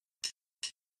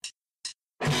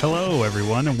Hello,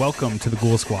 everyone, and welcome to the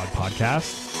Ghoul Squad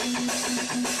podcast.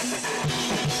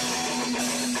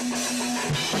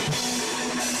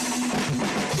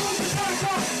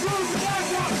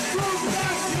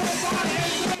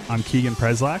 I'm Keegan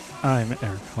Preslak. I'm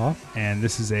Eric Hoff. And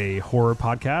this is a horror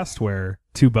podcast where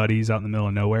two buddies out in the middle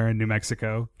of nowhere in New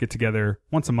Mexico get together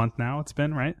once a month now. It's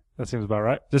been, right? That seems about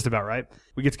right. Just about right.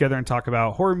 We get together and talk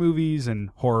about horror movies and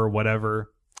horror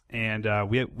whatever. And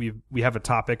we have a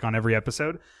topic on every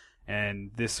episode.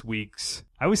 And this week's,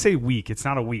 I always say week. It's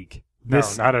not a week. No,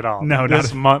 not at all. No,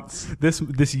 this month's.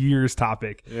 This year's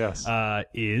topic Yes.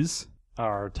 Is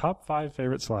Our top 5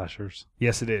 favorite slashers.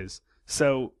 Yes, it is.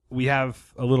 So we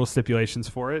have a little stipulations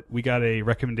for it. We got a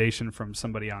recommendation from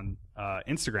somebody on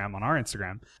Instagram, on our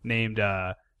Instagram, named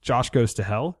Josh Goes to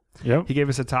Hell. Yep. He gave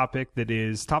us a topic that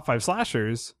is top 5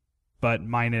 slashers, but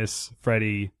minus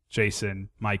Freddy, Jason,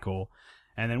 Michael.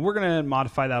 And then we're going to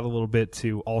modify that a little bit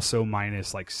to also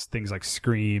minus like things like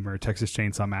Scream or Texas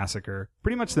Chainsaw Massacre.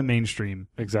 Pretty much the mainstream.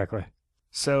 Exactly.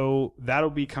 So that'll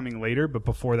be coming later, but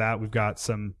before that, we've got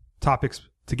some topics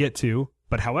to get to.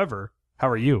 But however, how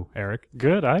are you, Eric?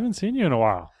 Good. I haven't seen you in a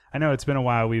while. I know it's been a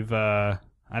while. We've I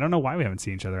don't know why we haven't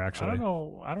seen each other, I actually.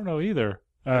 don't know either.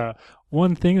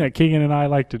 One thing that Keegan and I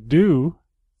like to do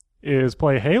is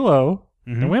play Halo,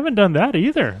 and we haven't done that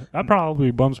either. That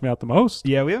probably bums me out the most.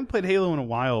 Yeah, we haven't played Halo in a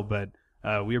while, but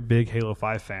we're big Halo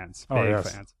 5 fans. Oh, Big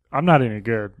yes. fans. I'm not any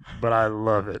good, but I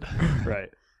love it. Right.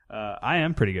 I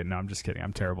am pretty good. No, I'm just kidding.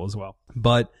 I'm terrible as well.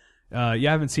 But yeah, I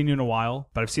haven't seen you in a while,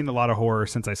 but I've seen a lot of horror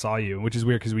since I saw you, which is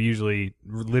weird because we usually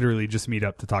literally just meet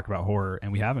up to talk about horror,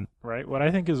 and we haven't. Right. What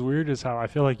I think is weird is how I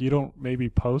feel like you don't maybe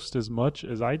post as much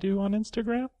as I do on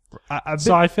Instagram.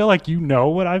 So I feel like you know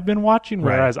what I've been watching,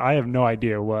 whereas I have no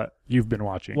idea what you've been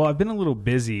watching. Well, I've been a little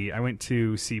busy. I went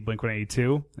to see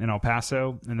Blink-182 in El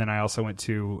Paso, and then I also went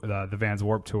to the Vans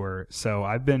Warped Tour. So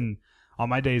I've been, on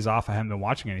my days off, I haven't been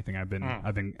watching anything. I've been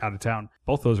out of town.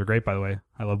 Both those are great, by the way.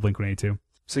 I love Blink-182.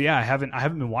 So yeah, I haven't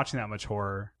been watching that much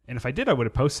horror. And if I did, I would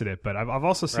have posted it. But I've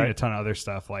also seen a ton of other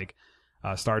stuff like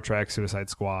Star Trek, Suicide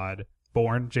Squad,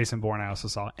 Jason Bourne I also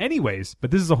saw. Anyways,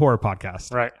 but this is a horror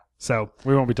podcast. Right. So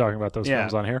we won't be talking about those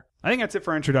films on here. I think that's it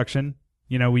for our introduction.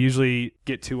 You know, we usually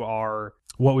get to our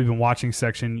what we've been watching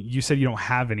section. You said you don't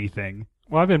have anything.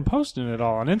 Well, I've been posting it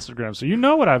all on Instagram, so you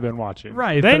know what I've been watching.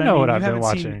 Right. They know what I've been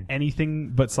watching. Seen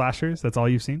anything but slashers? That's all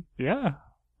you've seen? Yeah.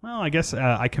 Well, I guess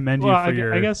I commend you for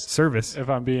your service. If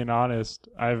I'm being honest,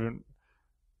 I haven't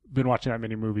been watching that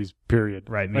many movies, period.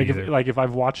 Right, me either. If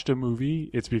I've watched a movie,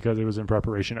 it's because it was in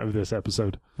preparation of this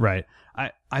episode. Right.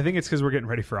 I think it's because we're getting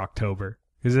ready for October.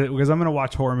 Because I'm going to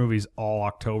watch horror movies all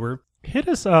October. Hit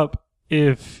us up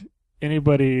if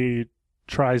anybody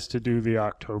tries to do the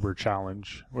October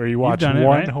challenge, where you watch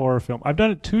one horror film. I've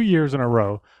done it 2 years in a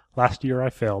row. Last year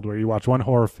I failed, where you watch one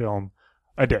horror film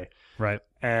a day. Right.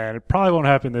 And it probably won't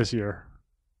happen this year.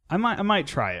 I might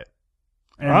try it.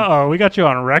 Uh-oh, we got you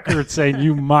on record saying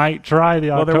you might try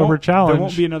the October challenge. There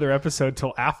won't be another episode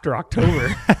till after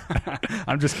October.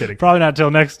 I'm just kidding. Probably not till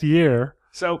next year.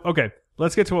 So, okay,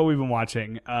 let's get to what we've been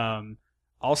watching.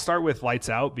 I'll start with Lights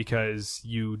Out because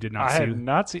you did not see it. I have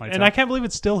not seen it. And I can't believe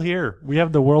it's still here. We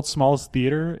have the world's smallest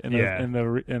theater and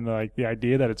the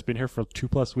idea that it's been here for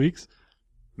 2+ weeks.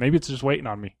 Maybe it's just waiting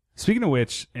on me. Speaking of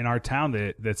which, in our town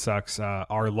that sucks,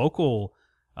 our local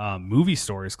movie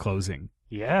store is closing.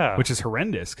 Yeah. Which is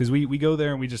horrendous because we go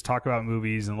there and we just talk about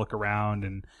movies and look around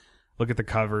and look at the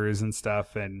covers and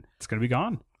stuff, and it's going to be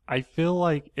gone. I feel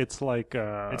like it's like...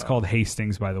 it's called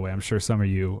Hastings, by the way. I'm sure some of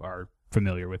you are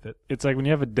familiar with it. It's like when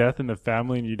you have a death in the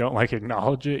family and you don't like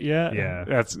acknowledge it yet. Yeah.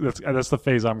 That's the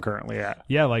phase I'm currently at.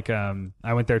 Yeah, like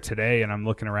I went there today and I'm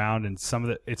looking around and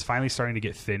it's finally starting to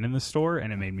get thin in the store,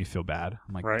 and it made me feel bad.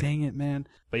 I'm like, dang it, man.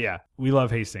 But yeah, we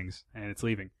love Hastings and it's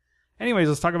leaving. Anyways,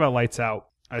 let's talk about Lights Out.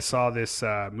 I saw this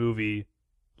movie,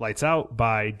 Lights Out,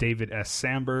 by David S.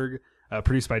 Sandberg,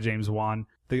 produced by James Wan.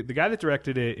 The guy that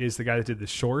directed it is the guy that did the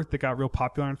short that got real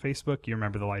popular on Facebook. You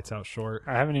remember the Lights Out short?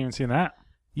 I haven't even seen that.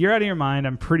 You're out of your mind.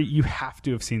 You have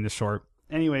to have seen the short.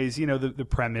 Anyways, you know, the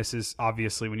premise is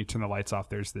obviously when you turn the lights off,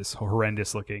 there's this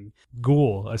horrendous looking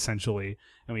ghoul, essentially.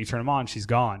 And when you turn them on, she's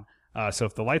gone. So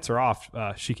if the lights are off,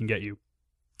 she can get you.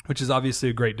 Which is obviously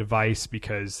a great device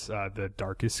because the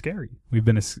dark is scary. We've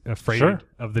been afraid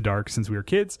of the dark since we were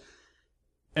kids.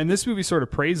 And this movie sort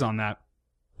of preys on that.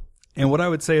 And what I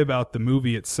would say about the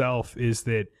movie itself is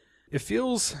that it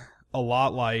feels a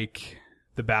lot like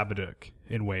The Babadook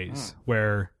in ways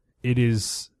where it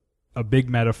is a big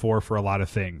metaphor for a lot of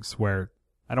things. Where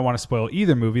I don't want to spoil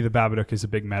either movie. The Babadook is a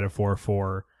big metaphor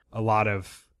for a lot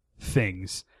of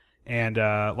things. And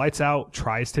Lights Out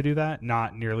tries to do that,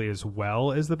 not nearly as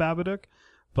well as The Babadook,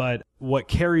 But what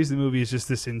carries the movie is just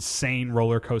this insane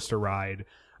roller coaster ride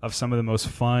of some of the most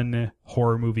fun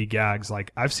horror movie gags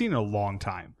like I've seen in a long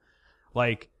time.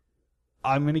 Like,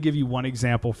 I'm going to give you one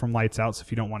example from Lights Out, so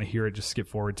if you don't want to hear it, just skip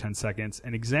forward 10 seconds.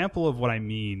 An example of what I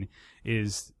mean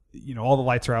is, all the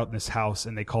lights are out in this house,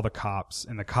 and they call the cops,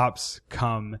 and the cops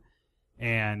come,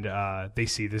 and they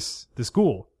see this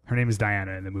ghoul. Her name is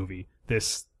Diana in the movie.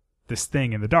 This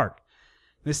thing in the dark.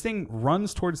 This thing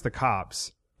runs towards the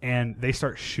cops, and they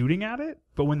start shooting at it,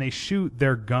 but when they shoot,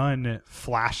 their gun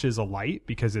flashes a light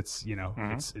because it's,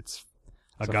 it's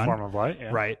a gun. A form of light,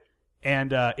 yeah. Right.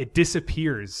 And it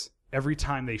disappears every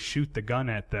time they shoot the gun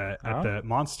at the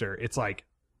monster. It's like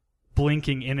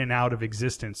blinking in and out of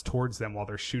existence towards them while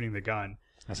they're shooting the gun.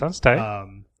 That sounds tight.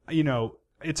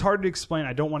 It's hard to explain.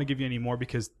 I don't want to give you any more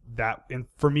because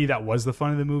for me, that was the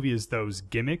fun of the movie, is those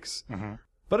gimmicks. Mm-hmm.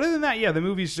 But other than that, yeah, the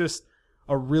movie's just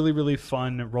a really, really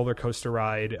fun roller coaster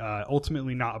ride.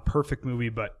 Ultimately not a perfect movie,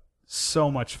 but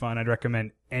so much fun. I'd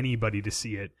recommend anybody to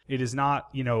see it. It is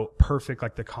not, perfect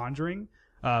like The Conjuring,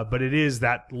 but it is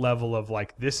that level of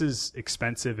like, this is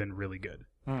expensive and really good.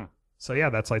 So yeah,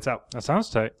 that's Lights Out. That sounds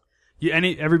tight. Yeah,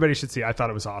 everybody should see it. I thought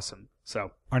it was awesome.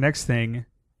 So our next thing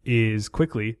is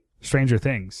quickly Stranger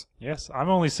Things. Yes, I'm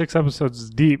only 6 episodes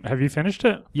deep. Have you finished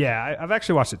it? Yeah, I've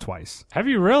actually watched it twice. Have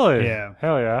you really? Yeah.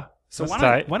 Hell yeah. So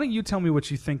why don't you tell me what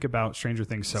you think about Stranger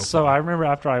Things so far? So I remember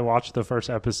after I watched the first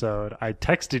episode, I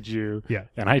texted you, yeah,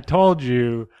 and I told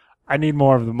you I need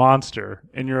more of the monster.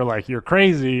 And you're like, you're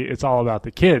crazy. It's all about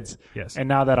the kids. Yes. And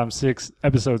now that I'm 6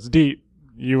 episodes deep,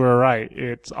 you were right.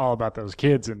 It's all about those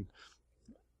kids, and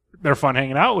they're fun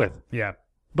hanging out with. Yeah.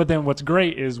 But then what's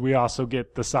great is we also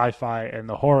get the sci-fi and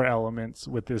the horror elements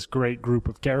with this great group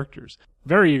of characters.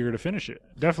 Very eager to finish it.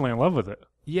 Definitely in love with it.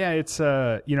 Yeah, it's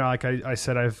like I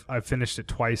said, I've finished it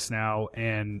twice now,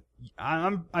 and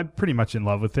I'm pretty much in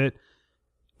love with it.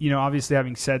 Obviously,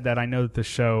 having said that, I know that the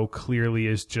show clearly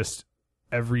is just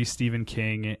every Stephen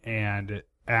King and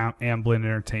Amblin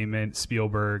Entertainment,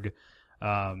 Spielberg.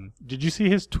 Did you see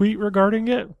his tweet regarding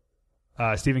it?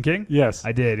 Stephen King? Yes,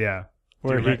 I did. Yeah.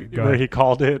 Where he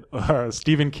called it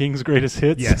Stephen King's greatest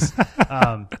hits. Yes.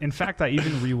 In fact, I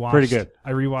even rewatched. Pretty good.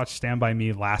 I rewatched Stand by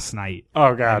Me last night.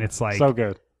 Oh god, and it's like so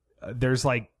good. There's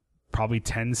like probably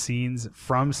 10 scenes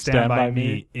from Stand by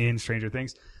Me in Stranger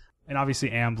Things, and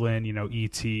obviously Amblin,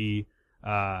 E.T.,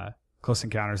 Close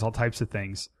Encounters, all types of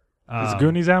things. Is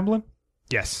Goonies Amblin?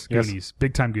 Yes, Goonies,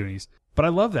 big time Goonies. But I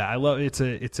love that.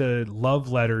 It's a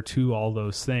love letter to all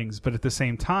those things, but at the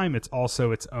same time, it's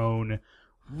also its own.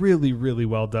 Really, really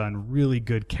well done. Really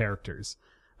good characters.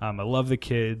 I love the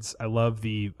kids. I love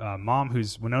the mom,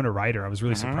 who's Winona Ryder. I was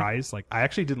really surprised. Like, I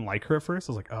actually didn't like her at first.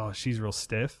 I was like, oh, she's real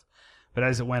stiff. But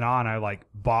as it went on, I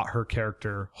bought her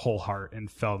character whole heart and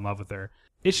fell in love with her.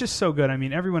 It's just so good. I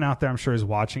mean, everyone out there, I'm sure, is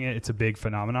watching it. It's a big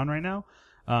phenomenon right now.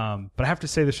 But I have to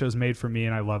say, the show's made for me,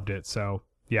 and I loved it. So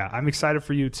yeah, I'm excited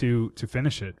for you to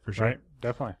finish it for sure. Right,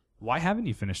 definitely. Why haven't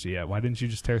you finished it yet? Why didn't you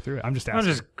just tear through it? I'm just asking.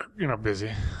 I'm just,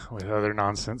 busy with other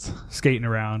nonsense. Skating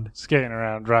around,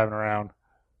 driving around.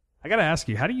 I got to ask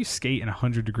you, how do you skate in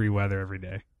 100-degree weather every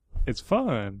day? It's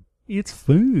fun. It's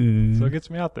fun. So it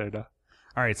gets me out there, though.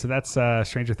 All right, so that's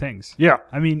Stranger Things. Yeah.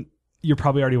 I mean, you're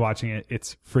probably already watching it.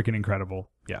 It's freaking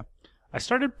incredible. Yeah. I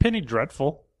started Penny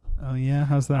Dreadful. Oh, yeah?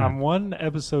 How's that? I'm 1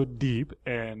 episode deep,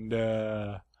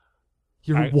 and...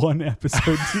 You're 1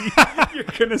 episode deep. You're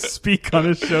going to speak on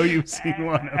a show you've seen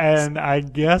 1 episode. And I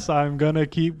guess I'm going to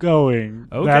keep going.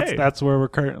 Okay. That's where we're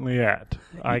currently at.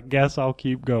 I guess I'll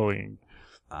keep going.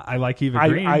 I like Eva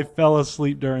Green. I fell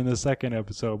asleep during the 2nd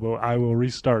episode, but I will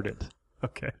restart it.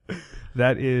 Okay.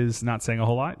 That is not saying a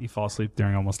whole lot. You fall asleep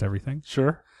during almost everything.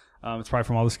 Sure. It's probably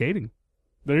from all the skating.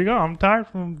 There you go. I'm tired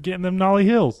from getting them Nolly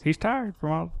Hills. He's tired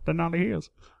from all the Nolly Hills.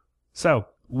 So,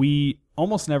 we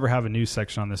almost never have a news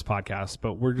section on this podcast,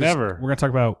 but we're going to talk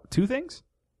about 2 things.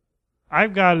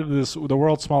 I've got the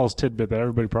world's smallest tidbit that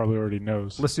everybody probably already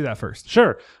knows. Let's do that first.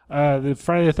 Sure. The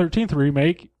Friday the 13th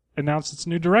remake announced its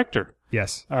new director.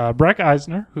 Yes. Breck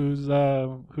Eisner, who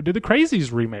did the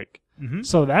Crazies remake. Mm-hmm.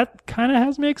 So that kind of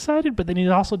has me excited, but then he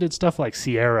also did stuff like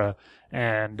Sierra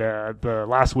and The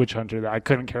Last Witch Hunter that I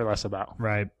couldn't care less about.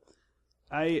 Right.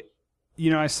 I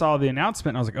saw the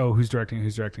announcement and I was like, oh, who's directing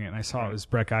it? And I saw it was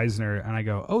Breck Eisner and I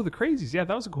go, oh, The Crazies. Yeah,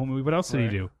 that was a cool movie. What else did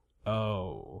he do?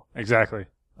 Oh. Exactly.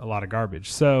 A lot of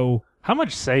garbage. So how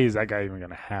much say is that guy even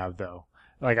going to have, though?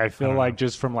 Like, I feel like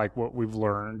just from like what we've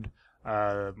learned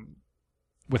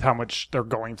with how much they're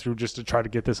going through just to try to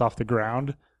get this off the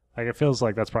ground, like it feels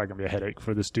like that's probably going to be a headache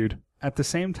for this dude. At the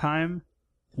same time,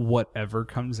 whatever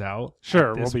comes out,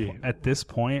 sure, at this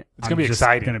point, it's going to be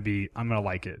exciting. I'm going to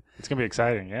like it. It's going to be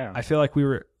exciting, yeah. I feel like we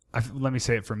were let me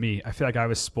say it for me. I feel like I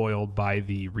was spoiled by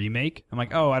the remake. I'm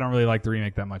like, oh, I don't really like the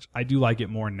remake that much. I do like it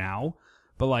more now,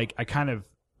 but like I kind of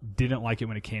didn't like it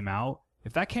when it came out.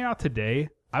 If that came out today,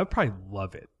 I would probably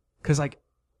love it because like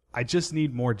I just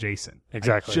need more Jason.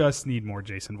 Exactly. I just need more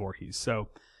Jason Voorhees. So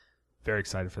very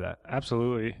excited for that.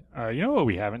 Absolutely. You know what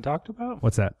we haven't talked about?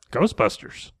 What's that?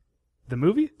 Ghostbusters. The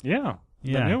movie? Yeah.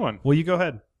 The new one. Well, you go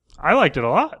ahead. I liked it a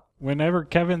lot. Whenever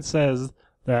Kevin says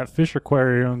that fish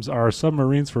aquariums are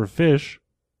submarines for fish,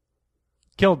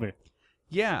 killed me.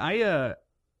 Yeah,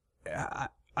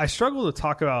 I struggle to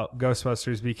talk about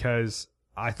Ghostbusters because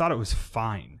I thought it was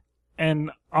fine.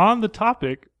 And on the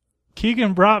topic,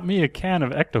 Keegan brought me a can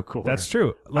of Ecto-Cooler. That's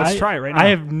true. Let's try it right now. I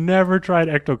have never tried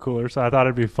Ecto-Cooler, so I thought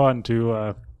it'd be fun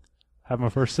to have my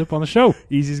first sip on the show.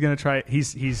 Easy's gonna try it.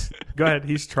 He's go ahead.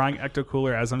 He's trying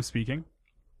Ecto-Cooler as I'm speaking.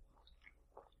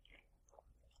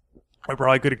 I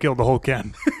probably could have killed the whole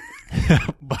can,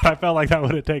 but I felt like that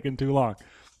would have taken too long.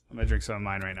 I'm gonna drink some of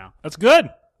mine right now. That's good.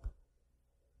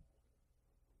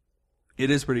 It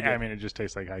is pretty good. I mean, it just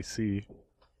tastes like Hi-C.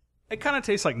 It kind of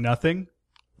tastes like nothing,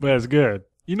 but it's good.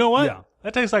 You know what? Yeah.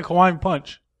 That tastes like Hawaiian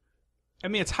Punch. I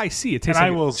mean, it's Hi-C. It tastes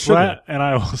and like sugar. And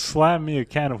I will slam me a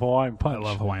can of Hawaiian Punch. I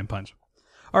love Hawaiian Punch.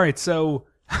 All right, so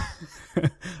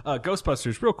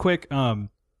Ghostbusters, real quick.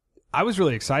 I was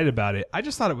really excited about it. I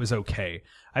just thought it was okay.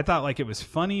 I thought like it was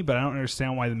funny, but I don't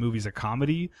understand why the movie's a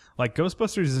comedy. Like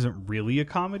Ghostbusters isn't really a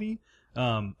comedy.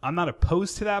 I'm not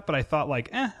opposed to that, but I thought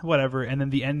like, whatever. And then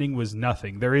the ending was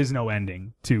nothing. There is no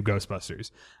ending to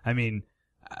Ghostbusters. I mean,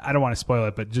 I don't want to spoil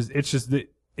it, but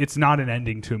it's not an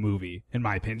ending to a movie, in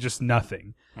my opinion. Just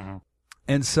nothing. Mm-hmm.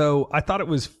 And so I thought it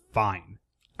was fine.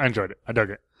 I enjoyed it. I dug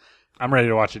it. I'm ready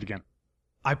to watch it again.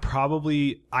 I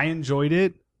enjoyed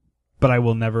it, but I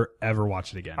will never, ever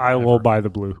watch it again. I will buy the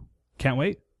blue. Can't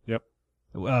wait. Yep.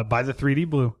 Buy the 3D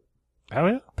blue. Hell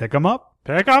yeah. Pick them up.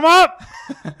 Pick them up!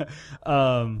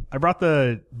 I brought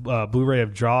the Blu-ray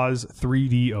of Jaws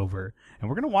 3D over, and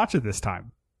we're going to watch it this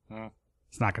time.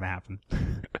 It's not going to happen.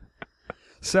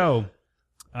 So,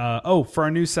 for our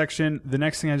news section, the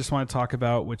next thing I just want to talk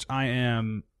about, which I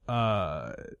am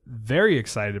very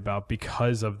excited about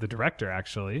because of the director,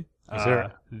 actually.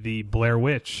 The Blair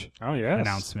Witch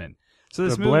announcement. So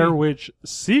this Blair Witch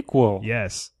sequel.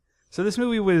 Yes. So this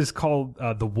movie was called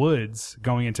The Woods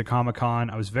going into Comic-Con.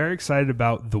 I was very excited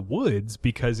about The Woods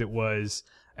because it was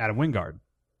Adam Wingard.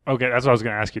 Okay, that's what I was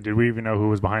going to ask you. Did we even know who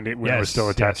was behind it when it was still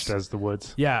attached as The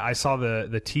Woods? Yeah, I saw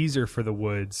the teaser for The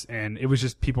Woods, and it was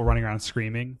just people running around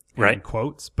screaming and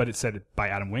quotes, but it said by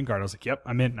Adam Wingard. I was like, yep,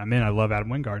 I'm in. I love Adam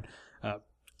Wingard.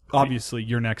 Obviously,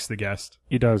 you're next, the guest.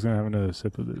 He does. Going to have another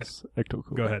sip of this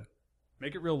Ecto-Cooler. Go ahead.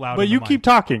 Make it real loud. But you keep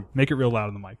talking. Make it real loud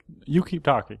on the mic. You keep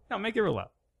talking. No, make it real loud.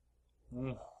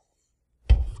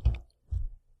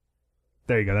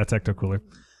 There you go. That's Ecto-Cooler.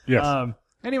 Yes.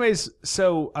 Anyways,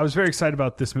 so I was very excited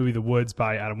about this movie, The Woods,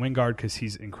 by Adam Wingard, because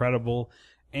he's incredible.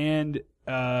 And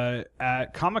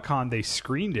at Comic-Con, they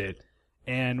screened it.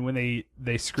 And when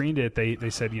they screened it, they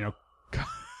said,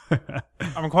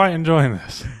 I'm quite enjoying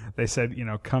this. They said,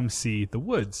 come see The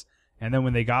Woods. And then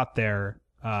when they got there,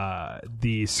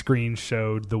 the screen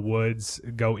showed the woods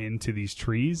go into these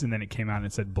trees, and then it came out and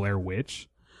it said Blair Witch,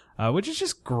 which is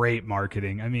just great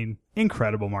marketing. I mean,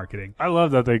 incredible marketing. I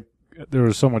love that there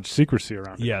was so much secrecy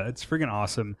around it. Yeah, it's freaking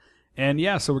awesome. And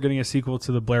yeah, so we're getting a sequel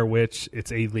to the Blair Witch.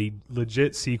 It's a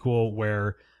legit sequel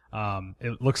where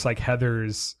it looks like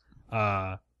Heather's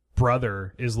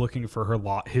brother is looking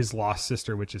for his lost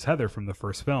sister, which is Heather from the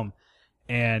first film.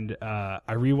 And I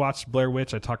rewatched Blair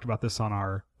Witch. I talked about this on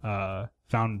our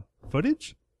found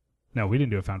footage. No, we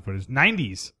didn't do a found footage.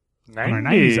 90s. On our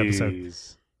 90s episode.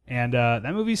 And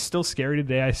that movie's still scary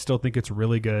today. I still think it's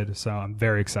really good. So I'm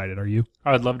very excited. Are you?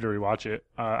 I would love to rewatch it.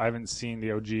 I haven't seen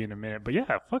the OG in a minute. But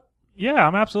yeah,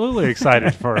 I'm absolutely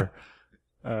excited for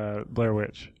Blair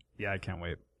Witch. Yeah, I can't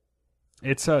wait.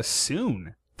 It's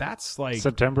soon. That's like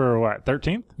September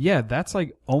 13th? Yeah, that's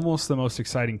like almost the most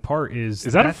exciting part. Is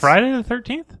that a Friday the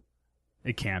 13th?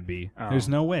 It can't be. Oh. There's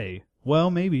no way.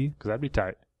 Well, maybe. Because that'd be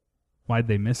tight. Why'd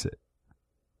they miss it?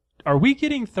 Are we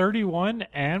getting 31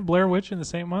 and Blair Witch in the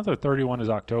same month, or 31 is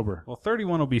October? Well,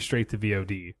 31 will be straight to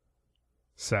VOD.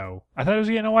 So I thought it was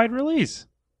getting a wide release.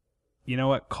 You know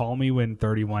what? Call me when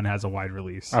 31 has a wide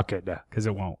release. Okay, duh. Because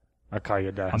it won't. I'll call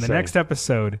you duh. On the next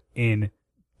episode in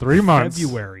 3 months.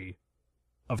 February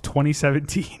of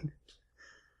 2017.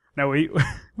 No,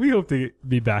 we hope to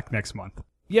be back next month.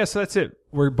 Yeah, so that's it.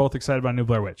 We're both excited about New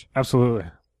Blair Witch. Absolutely.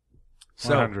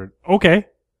 100. Okay.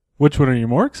 Which one are you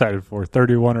more excited for?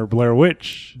 31 or Blair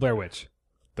Witch? Blair Witch.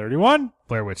 31?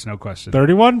 Blair Witch, no question.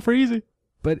 31 for easy.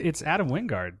 But it's Adam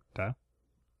Wingard, huh?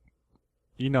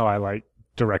 You know I like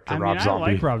director Rob Zombie.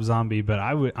 I like Rob Zombie, but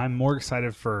I'm more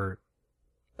excited for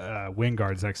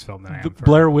Wingard's next film than I am for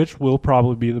Blair Witch will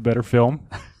probably be the better film.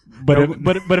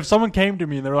 But if someone came to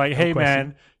me and they're like, "Hey,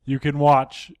 man, you can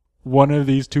watch one of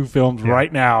these two films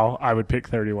right now," I would pick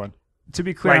 31. To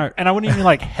be clear, and I wouldn't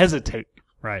even hesitate.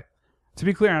 Right. To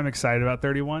be clear, I'm excited about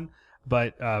 31,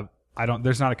 but I don't.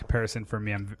 There's not a comparison for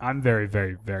me. I'm very,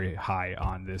 very, very high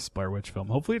on this Blair Witch film.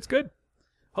 Hopefully, it's good.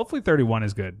 Hopefully, 31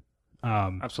 is good.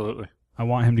 Absolutely. I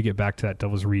want him to get back to that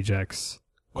Devil's Rejects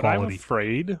quality. What I'm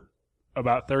afraid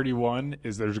about 31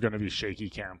 is there's going to be shaky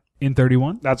cam. In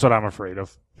 31? That's what I'm afraid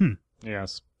of.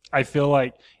 Yes. I feel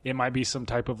like it might be some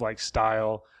type of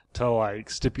style to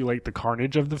stipulate the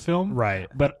carnage of the film. Right.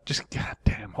 But just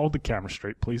goddamn, hold the camera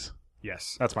straight, please.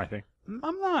 Yes. That's my thing.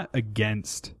 I'm not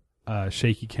against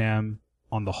shaky cam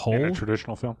on the whole. In a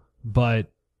traditional film.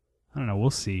 But I don't know.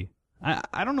 We'll see.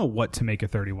 I don't know what to make of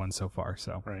 31 so far,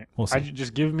 so right. We'll see.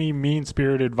 Just give me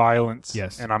mean-spirited violence,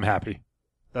 and I'm happy.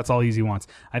 That's all Easy wants.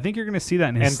 I think you're going to see that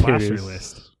in his slasher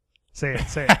list. Say it.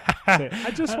 Say it. I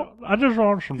just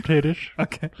want some titties.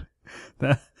 Okay.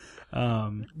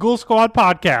 Ghoul Squad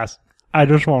podcast. I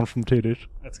just want some titties.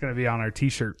 That's going to be on our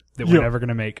T-shirt that we're never going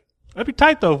to make. That'd be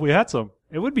tight though if we had some.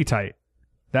 It would be tight.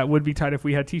 That would be tight if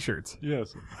we had T-shirts.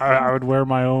 Yes. I would wear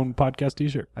my own podcast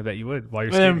T-shirt. I bet you would while you're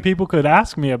and skating. then people could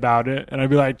ask me about it, and I'd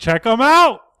be like, check them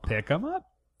out. Pick them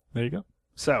up. There you go.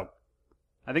 So,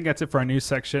 I think that's it for our news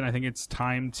section. I think it's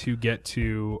time to get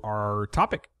to our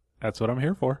topic. That's what I'm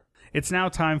here for. It's now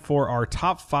time for our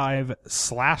top 5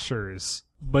 slashers.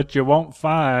 But you won't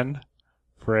find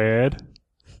Fred,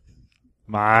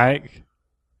 Mike,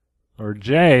 or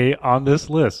Jay on this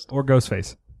list. Or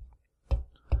Ghostface.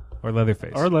 Or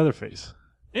Leatherface. Or Leatherface.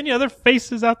 Any other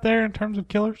faces out there in terms of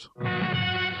killers?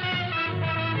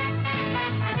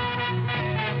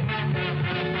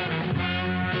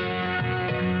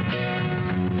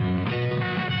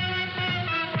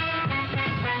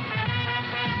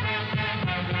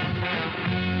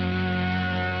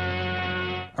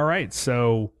 All right,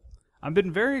 so I've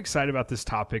been very excited about this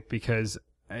topic because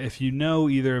if you know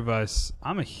either of us,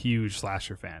 I'm a huge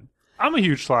slasher fan. I'm a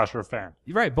huge slasher fan.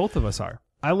 You're right, both of us are.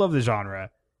 I love the genre,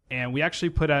 and we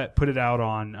actually put it out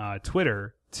on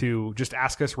Twitter to just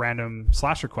ask us random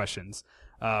slasher questions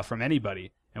from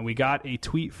anybody. And we got a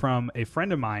tweet from a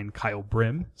friend of mine, Kyle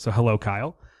Brim. So hello,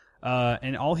 Kyle.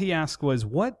 And all he asked was,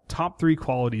 what top 3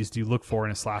 qualities do you look for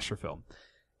in a slasher film?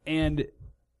 And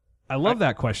I love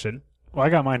that question. Well, I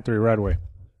got mine 3 right away.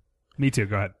 Me too.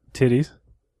 Go ahead. Titties.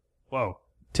 Whoa.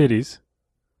 Titties.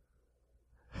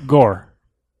 Gore.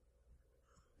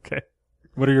 Okay.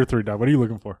 What are your 3, Doug? What are you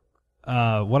looking for?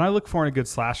 What I look for in a good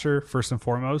slasher, first and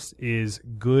foremost, is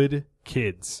good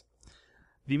kids.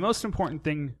 The most important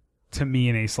thing to me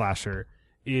in a slasher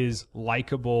is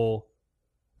likable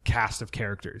cast of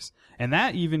characters. And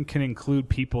that even can include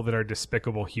people that are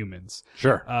despicable humans.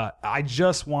 Sure. I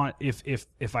just want,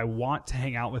 if I want to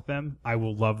hang out with them, I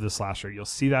will love the slasher. You'll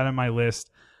see that in my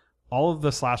list. All of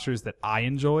the slashers that I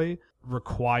enjoy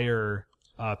require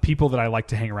people that I like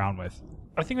to hang around with.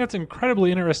 I think that's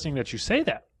incredibly interesting that you say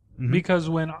that. Mm-hmm. Because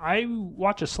when I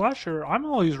watch a slasher, I'm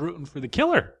always rooting for the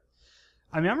killer.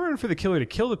 I mean, I'm rooting for the killer to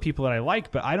kill the people that I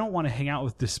like, but I don't want to hang out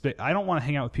with I don't want to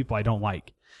hang out with people I don't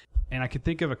like. And I could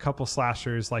think of a couple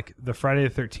slashers like the Friday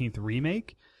the 13th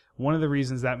remake. One of the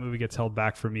reasons that movie gets held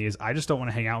back for me is I just don't want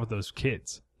to hang out with those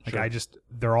kids. Like sure.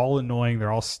 They're all annoying,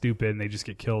 they're all stupid, and they just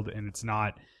get killed. And it's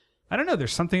not. I don't know.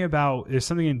 There's something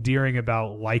endearing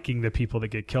about liking the people that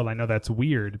get killed. I know that's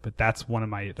weird, but that's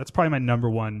probably my number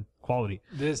one quality.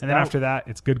 After that,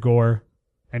 it's good gore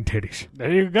and titties.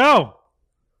 There you go.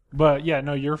 But yeah,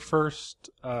 no, your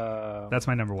first. That's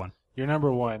my number one. Your number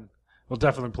one will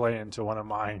definitely play into one of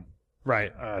mine.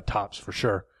 Right. Tops for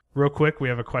sure. Real quick, we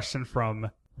have a question from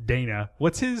Dana.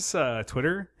 What's his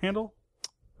Twitter handle?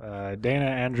 Dana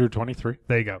Andrew 23.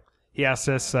 There you go. He asked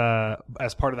us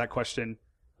as part of that question.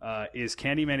 Is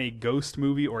Candyman a ghost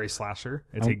movie or a slasher?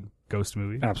 It's a ghost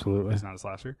movie. Absolutely. It's not a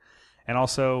slasher. And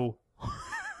also,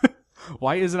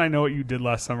 why isn't I Know What You Did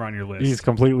Last Summer on your list? He's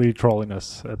completely trolling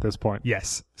us at this point.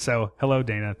 Yes. So, hello,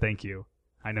 Dana. Thank you.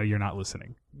 I know you're not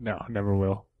listening. No, never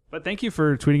will. But thank you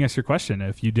for tweeting us your question.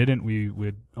 If you didn't, we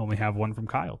would only have one from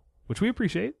Kyle, which we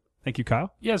appreciate. Thank you,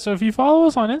 Kyle. Yeah, so if you follow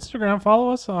us on Instagram,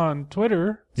 follow us on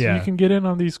Twitter so you can get in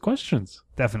on these questions.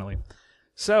 Definitely.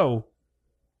 So,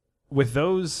 with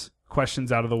those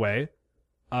questions out of the way,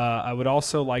 I would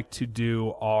also like to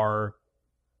do our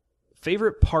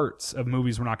favorite parts of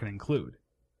movies we're not going to include.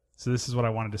 So this is what I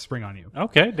wanted to spring on you.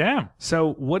 Okay, damn.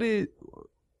 So what is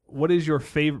your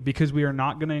favorite, because we are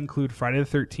not going to include Friday the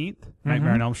 13th,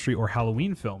 Nightmare on Elm Street, or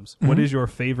Halloween films. Mm-hmm. What is your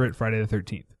favorite Friday the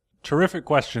 13th? Terrific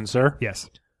question, sir. Yes.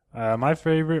 My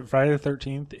favorite Friday the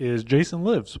 13th is Jason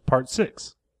Lives, Part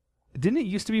 6. Didn't it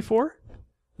used to be 4?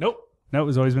 Nope. No,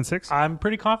 it's always been 6? I'm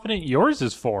pretty confident yours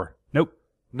is 4. Nope.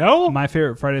 No? My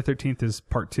favorite Friday the 13th is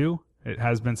Part 2. It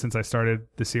has been since I started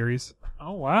the series.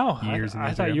 Oh, wow. Years and I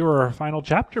years thought ago. you were a final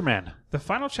chapter man. The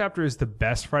final chapter is the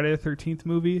best Friday the 13th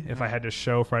movie. If I had to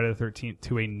show Friday the 13th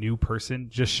to a new person,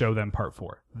 just show them Part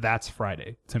 4. That's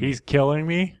Friday to me. He's killing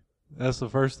me. That's the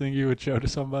first thing you would show to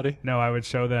somebody? No, I would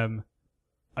show them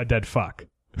a dead fuck.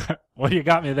 Well, you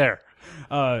got me there.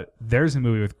 There's a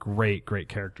movie with great, great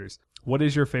characters. What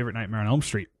is your favorite Nightmare on Elm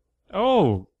Street?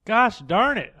 Oh, gosh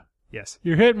darn it. Yes.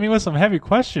 You're hitting me with some heavy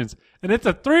questions. And it's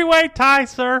a 3-way tie,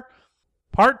 sir.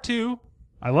 Part 2,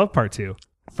 I love Part 2.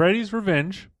 Freddy's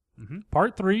Revenge. Mm-hmm.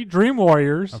 Part 3, Dream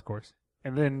Warriors. Of course.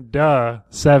 And then,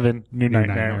 7, New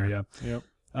Nightmare. Yeah. Yep.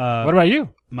 What What about you?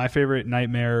 my favorite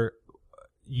Nightmare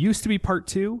used to be Part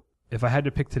 2. If I had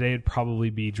to pick today, it'd probably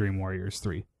be Dream Warriors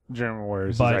 3. Dream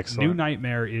Warriors But is excellent. New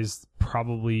Nightmare is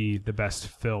probably the best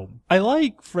film. I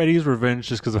like Freddy's Revenge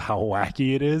just because of how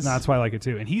wacky it is. No, that's why I like it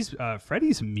too. And he's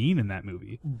Freddy's mean in that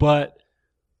movie. But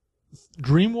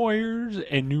Dream Warriors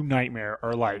and New Nightmare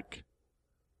are like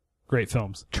Great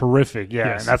films. terrific. Yeah,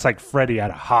 Yes. and that's like Freddy at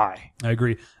a high. I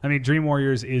agree. I mean, Dream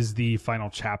Warriors is the final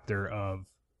chapter of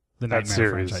the That Nightmare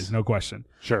series. franchise, no question.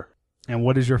 Sure. And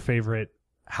what is your favorite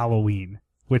Halloween?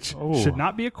 Which Oh. should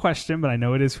not be a question, but I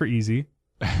know it is for easy.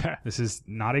 This is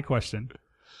not a question.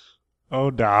 Oh,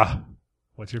 da.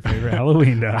 What's your favorite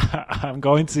Halloween? Doug? I'm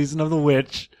going Season of the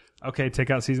Witch. Okay,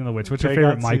 take out Season of the Witch. What's your Take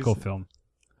favorite out Michael Season- film?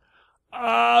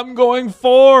 I'm going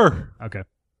 4. Okay,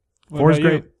 What 4 is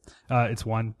about you? great. It's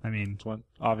 1. I mean, It's 1,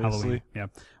 obviously. Halloween. Yeah.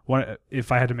 One.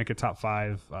 If I had to make a top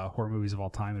 5 horror movies of all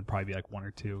time, it'd probably be like 1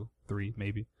 or 2, 3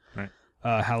 maybe. Right.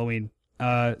 Halloween.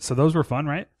 So those were fun,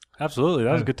 right? Absolutely.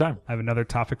 That was a good time. I have another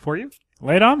topic for you.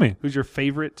 Lay it on me. Who's your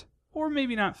favorite, or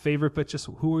maybe not favorite, but just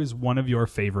who is one of your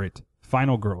favorite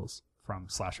final girls from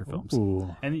slasher films?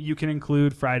 Ooh. And you can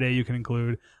include Friday. You can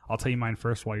include. I'll tell you mine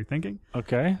first while you're thinking.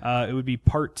 Okay. It would be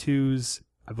Part 2's.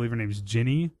 I believe her name is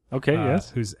Ginny. Okay,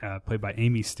 yes. Who's played by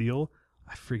Amy Steele.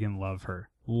 I freaking love her.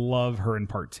 Love her in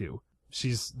Part 2.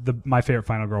 She's my favorite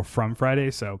final girl from Friday.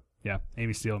 So yeah,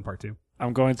 Amy Steele in Part 2.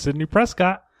 I'm going Sidney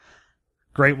Prescott.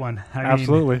 Great one. I mean,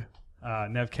 Absolutely.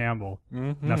 Nev Campbell.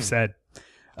 Mhm. Enough said.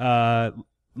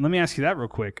 Let me ask you that real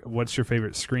quick. What's your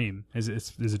favorite Scream? Is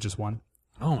it just one?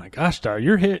 Oh my gosh, Dar,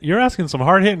 you're asking some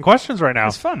hard hitting questions right now.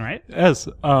 It's fun, right? Yes.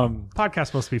 Podcast's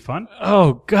supposed to be fun.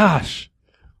 Oh gosh.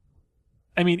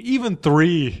 I mean, even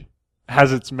 3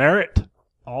 has its merit.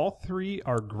 All 3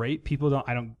 are great.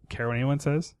 I don't care what anyone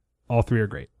says. All 3 are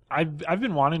great. I've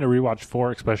been wanting to rewatch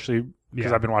 4, especially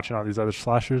because Yeah. I've been watching all these other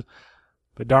slashers.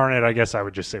 But darn it, I guess I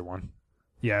would just say 1.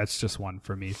 Yeah, it's just 1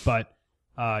 for me. But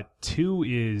 2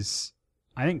 is,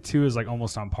 I think 2 is like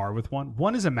almost on par with 1.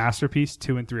 1 is a masterpiece.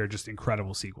 2 and 3 are just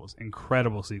incredible sequels.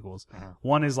 Incredible sequels.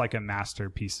 1 is like a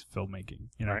masterpiece filmmaking.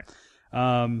 You know.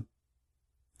 Right.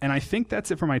 And I think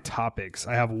that's it for my topics.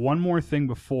 I have one more thing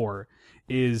before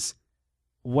is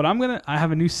what I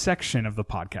have a new section of the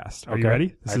podcast. Are you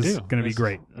ready? This is going to be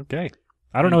great. Okay.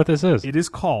 I don't know what this is. It is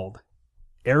called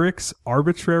Eric's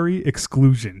Arbitrary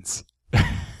Exclusions.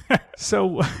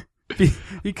 So,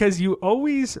 because you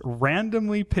always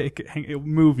randomly pick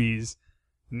movies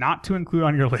not to include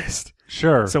on your list.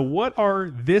 Sure. So what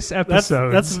are this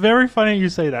episode? That's very funny you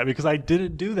say that because I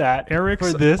didn't do that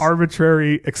Eric's for this.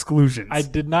 Arbitrary Exclusions. I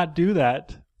did not do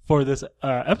that for this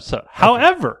episode.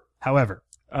 However,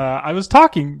 I was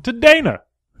talking to Dana,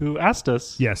 who asked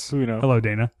us. Yes. Who, Hello,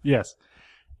 Dana. Yes.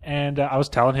 And I was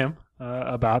telling him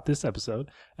about this episode,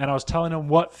 and I was telling him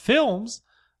what films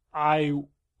I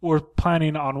were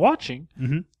planning on watching,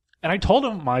 Mhm. and I told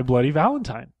him My Bloody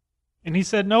Valentine. And he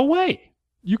said, no way.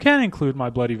 You can't include My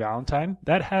Bloody Valentine.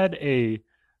 That had a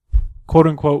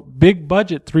quote-unquote big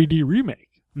budget 3D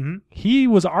remake. Mm-hmm. He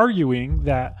was arguing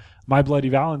that My Bloody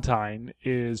Valentine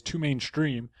is too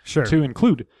mainstream Sure. to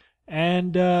include.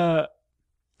 And I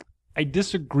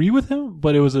disagree with him,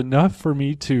 but it was enough for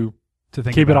me to To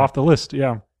think keep it about off the list.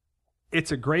 Yeah.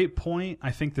 It's a great point.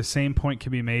 I think the same point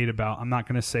can be made about, I'm not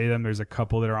going to say them. There's a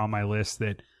couple that are on my list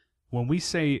that when we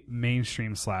say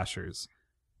mainstream slashers,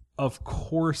 of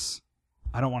course,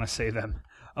 I don't want to say them.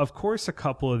 Of course, a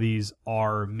couple of these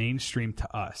are mainstream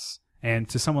to us and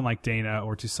to someone like Dana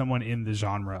or to someone in the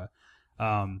genre.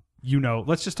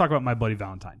 Let's just talk about My Bloody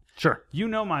Valentine. Sure.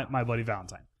 My Bloody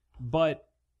Valentine. But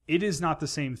it is not the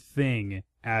same thing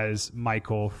as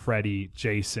Michael, Freddy,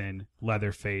 Jason,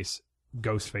 Leatherface,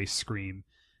 Ghostface, Scream.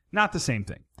 Not the same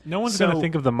thing. No one's going to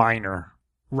think of the minor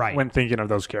Right. when thinking of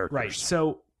those characters. Right.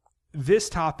 So this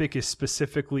topic is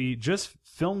specifically just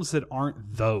films that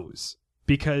aren't those.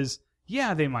 Because,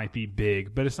 yeah, they might be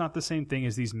big, but it's not the same thing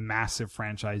as these massive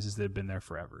franchises that have been there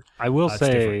forever. I will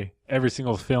say every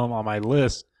single film on my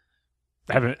list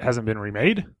hasn't been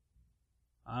remade.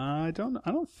 I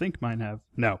don't think mine have.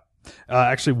 No.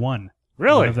 Actually, one.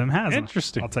 Really? One of them has.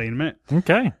 Interesting. I'll tell you in a minute.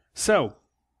 Okay. So,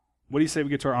 what do you say we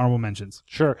get to our honorable mentions?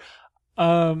 Sure.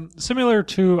 Similar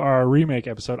to our remake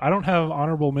episode, I don't have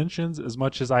honorable mentions as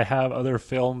much as I have other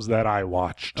films that I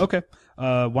watched. Okay.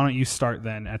 Why don't you start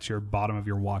then at your bottom of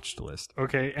your watched list?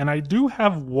 Okay, and I do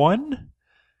have one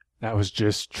that was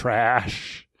just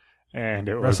trash, and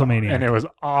it was WrestleMania, and it was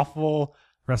awful.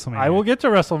 WrestleMania. I will get to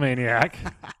WrestleManiac.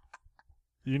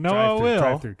 You know I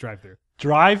will.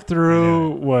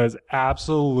 Drive-through was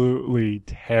absolutely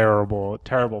terrible.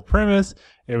 Terrible premise.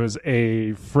 It was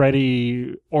a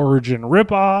Freddy origin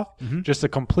ripoff. Mm-hmm. Just a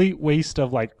complete waste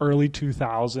of like early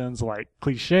 2000s like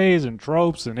cliches and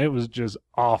tropes, and it was just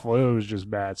awful. It was just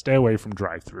bad. Stay away from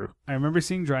Drive-through. I remember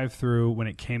seeing Drive-through when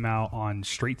it came out on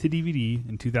straight to DVD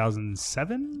in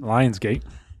 2007. Lionsgate.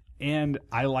 And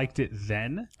I liked it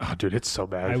then. Oh, dude, it's so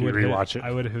bad if you rewatch it.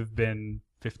 I would have been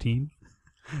 15.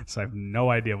 So I have no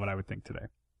idea what I would think today.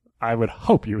 I would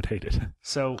hope you would hate it.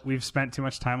 So we've spent too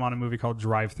much time on a movie called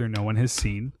Drive-Thru no one has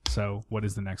seen. So what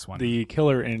is the next one? The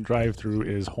killer in Drive-Thru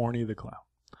is Horny the Clown.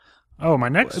 Oh, my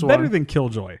next one. Better than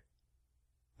Killjoy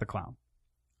the Clown.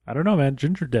 I don't know, man.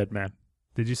 Ginger Dead Man.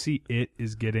 Did you see it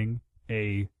is getting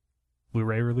a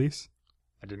Blu-ray release?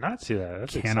 I did not see that.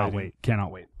 That's Cannot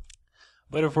exciting. wait.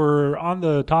 But if we're on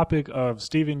the topic of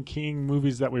Stephen King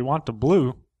movies that we want to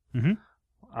blue,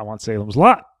 I want Salem's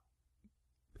Lot.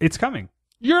 It's coming.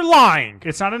 You're lying.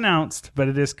 It's not announced, but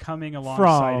it is coming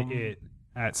alongside it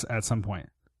at some point.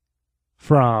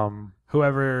 From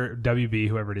whoever, WB,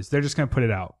 whoever it is. They're just going to put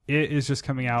it out. It is just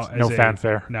coming out as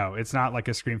fanfare. No, it's not like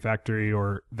a Scream Factory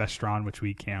or Vestron, which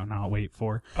we cannot wait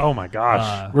for. Oh my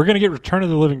gosh. We're going to get Return of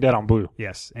the Living Dead on Blue.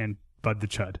 Yes, and Bud the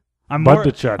Chud.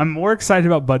 I'm more excited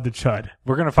about Bud the Chud.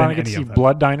 We're going to finally get to see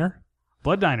Blood Diner.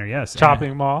 Blood Diner, yes.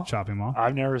 Chopping Mall.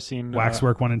 I've never seen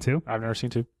Waxwork 1 and 2. I've never seen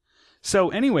 2.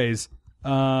 So anyways,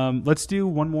 let's do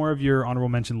one more of your honorable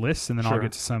mention lists, and then I'll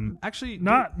get to some. Actually,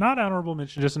 not honorable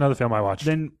mention, just another film I watched.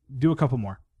 Then do a couple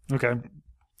more. Okay.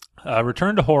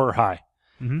 Return to Horror High.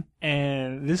 Mm-hmm.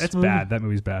 And that's bad. That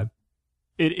movie's bad.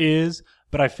 It is,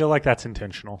 but I feel like that's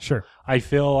intentional. Sure. I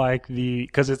feel like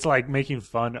because it's like making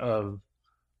fun of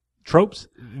tropes.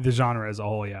 The genre as a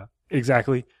whole, yeah.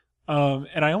 Exactly.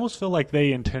 And I almost feel like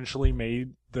they intentionally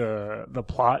made the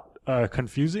plot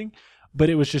confusing, but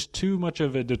it was just too much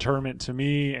of a deterrent to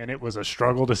me, and it was a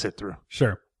struggle to sit through.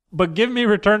 Sure. But give me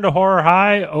Return to Horror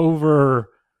High over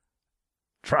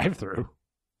Drive-Through.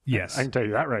 Yes. I can tell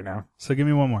you that right now. So give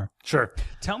me one more. Sure.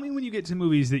 Tell me when you get to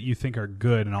movies that you think are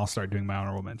good, and I'll start doing my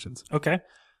honorable mentions. Okay.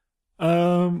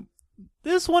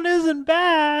 This one isn't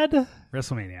bad.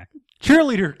 WrestleManiac.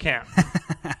 Cheerleader Camp.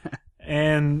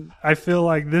 And I feel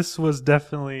like this was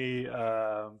definitely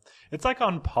it's like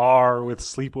on par with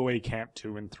Sleepaway Camp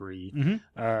 2 and 3.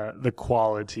 Mm-hmm. The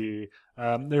quality,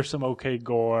 there's some okay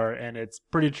gore, and it's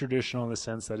pretty traditional in the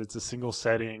sense that it's a single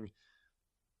setting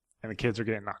and the kids are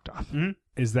getting knocked off.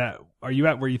 Mm-hmm. Are you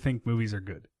at where you think movies are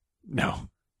good? No.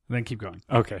 Then keep going.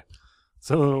 Okay.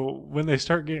 So when they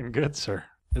start getting good, sir,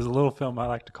 is a little film I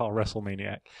like to call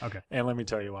WrestleManiac. Okay. And let me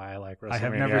tell you why I like WrestleManiac. I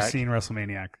have never seen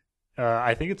WrestleManiac.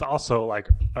 I think it's also like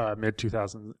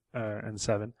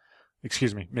mid-2007.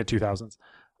 Excuse me, mid-2000s.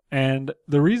 And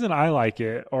the reason I like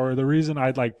it, or the reason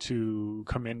I'd like to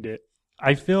commend it,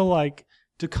 I feel like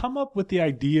to come up with the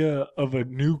idea of a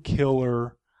new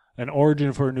killer, an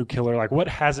origin for a new killer, like what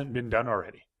hasn't been done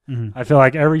already. Mm-hmm. I feel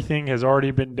like everything has already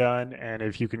been done, and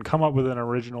if you can come up with an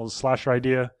original slasher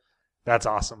idea, that's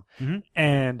awesome. Mm-hmm.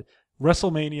 And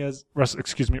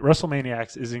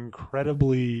WrestleManiacs is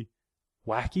incredibly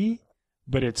wacky,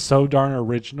 but it's so darn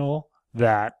original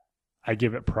that I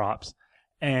give it props.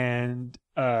 And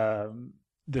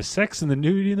the sex and the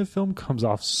nudity in the film comes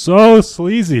off so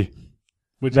sleazy,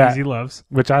 which Easy loves,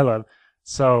 which I love.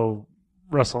 So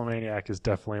WrestleManiac is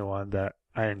definitely one that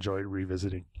I enjoyed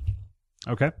revisiting.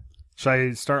 Okay. Should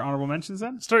I start honorable mentions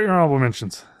then? Start your honorable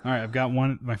mentions. All right, I've got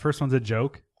one. My first one's a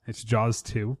joke. It's Jaws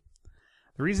 2.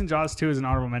 The reason Jaws 2 is an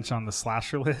honorable mention on the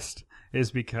slasher list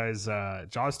is because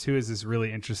Jaws 2 is this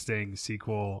really interesting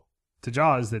sequel to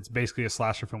Jaws that's basically a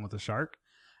slasher film with a shark.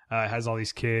 It has all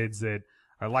these kids that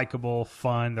are likable,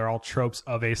 fun. They're all tropes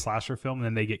of a slasher film, and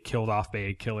then they get killed off by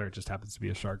a killer. It just happens to be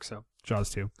a shark. So Jaws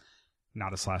 2.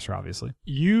 Not a slasher, obviously.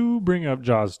 You bring up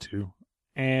Jaws 2,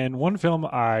 and one film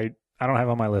I don't have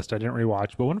on my list. I didn't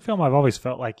rewatch, but one film I've always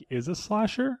felt like is a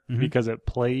slasher because it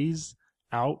plays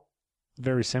out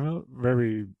very similar.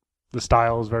 The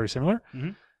style is very similar.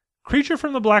 Mm-hmm. Creature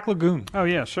from the Black Lagoon. Oh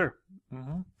yeah, sure.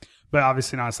 Mm-hmm. But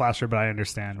obviously not a slasher, but I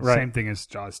understand. Right. Same thing as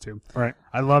Jaws 2. Right.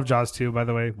 I love Jaws 2, by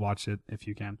the way. Watch it if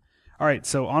you can. All right,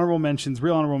 so real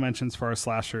honorable mentions for our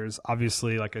slashers.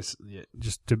 Obviously,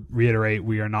 just to reiterate,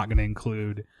 we are not going to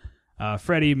include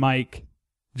Freddy, Mike,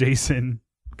 Jason,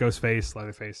 Ghostface,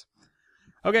 Leatherface.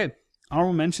 Okay,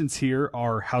 honorable mentions here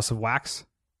are House of Wax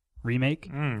remake.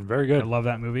 Very good. I love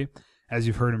that movie. As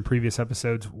you've heard in previous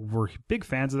episodes, we're big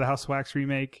fans of the House of Wax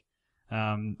remake.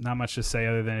 Not much to say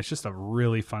other than it's just a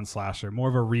really fun slasher. More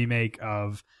of a remake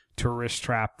of Tourist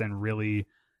Trap than really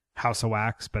House of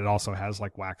Wax, but it also has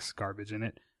like wax garbage in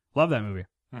it. Love that movie.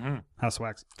 Mm-hmm. House of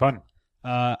Wax. Fun.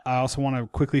 I also want to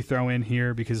quickly throw in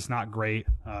here because it's not great.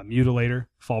 Mutilator,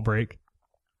 Fall Break.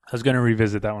 I was going to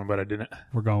revisit that one, but I didn't.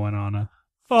 We're going on a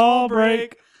Fall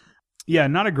Break. Yeah,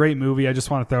 not a great movie. I just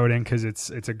want to throw it in because it's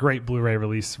a great Blu-ray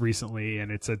release recently,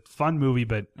 and it's a fun movie,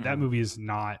 but that movie is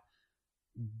not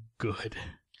good.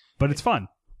 But it's fun.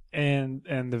 And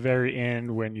the very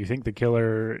end, when you think the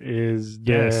killer is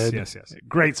dead. Yes.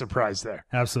 Great surprise there.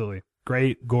 Absolutely.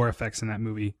 Great gore effects in that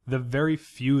movie. The very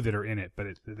few that are in it, but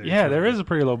there is a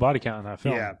pretty low body count in that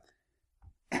film. Yeah.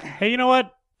 Hey, you know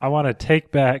what? I want to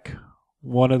take back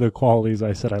one of the qualities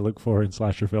I said I look for in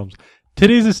slasher films.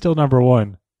 Titties is still number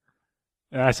one.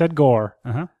 And I said gore.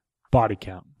 Uh-huh. Body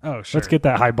count. Oh, sure. Let's get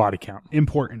that high body count.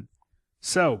 Important.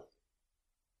 So,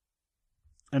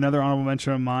 another honorable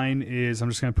mention of mine is, I'm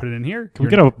just going to put it in here. Can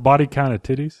we get a body count of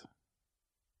titties?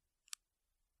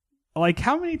 Like,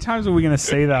 how many times are we going to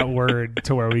say that word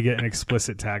to where we get an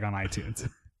explicit tag on iTunes?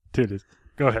 Titties.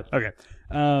 Go ahead. Okay.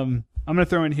 I'm going to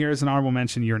throw in here as an honorable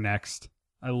mention, You're Next.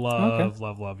 I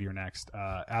love You're Next.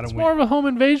 It's more of a home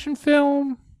invasion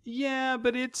film. Yeah,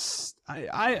 but it's...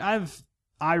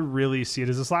 I really see it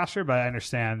as a slasher, but I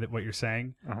understand what you're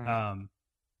saying. Uh-huh.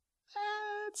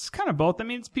 It's kind of both. I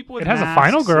mean, it's people with masks. It has a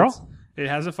final girl. It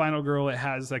has a final girl. It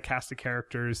has a cast of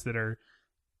characters that are,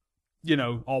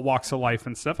 all walks of life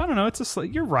and stuff. I don't know.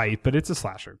 You're right, but it's a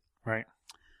slasher. Right.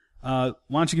 Why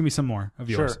don't you give me some more of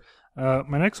yours? Sure.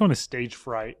 My next one is Stage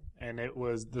Fright, and it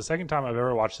was the second time I've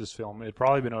ever watched this film. It had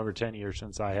probably been over 10 years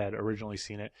since I had originally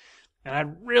seen it. And I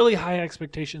had really high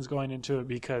expectations going into it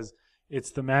because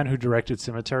it's the man who directed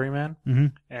Cemetery Man. Mm-hmm.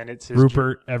 And it's his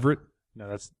Rupert Everett? No,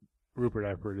 that's Rupert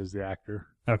Everett is the actor.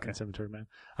 Okay. Cemetery Man.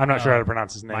 I'm not sure how to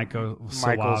pronounce his name. Michael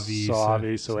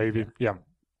Soavi. Yeah.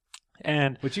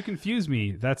 And which you confuse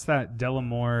me. That's that Del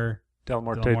Morte.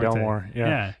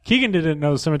 Yeah. Keegan didn't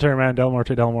know Cemetery Man and Del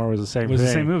Morte was the same thing. It was the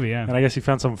same movie, yeah. And I guess he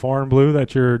found some foreign blue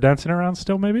that you're dancing around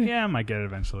still, maybe? Yeah, I might get it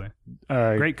eventually.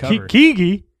 Great cover.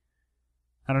 Keegi.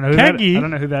 I don't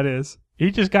know who that is. He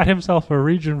just got himself a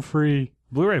region-free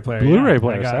Blu-ray player.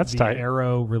 Player. So that's tight.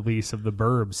 Arrow release of The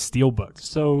Burbs Steelbook.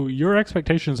 So your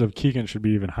expectations of Keegan should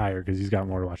be even higher because he's got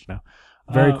more to watch now.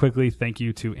 Very quickly, thank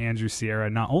you to Andrew Sierra,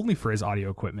 not only for his audio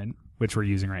equipment, which we're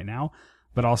using right now,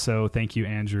 but also thank you,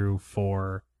 Andrew,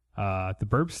 for The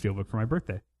Burbs Steelbook for my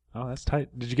birthday. Oh, that's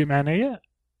tight. Did you get Matinee yet?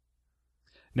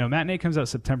 No, Matinee comes out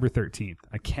September 13th.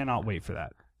 I cannot wait for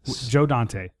that. Joe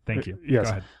Dante, thank you. Yes.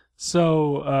 Go ahead.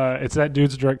 So it's that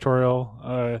dude's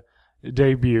directorial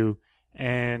debut,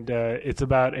 and it's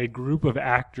about a group of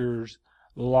actors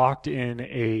locked in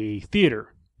a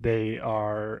theater. They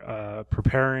are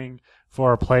preparing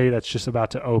for a play that's just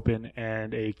about to open,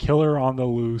 and a killer on the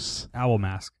loose. Owl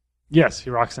mask. Yes,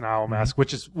 he rocks an owl mask,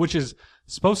 which is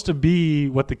supposed to be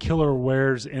what the killer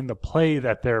wears in the play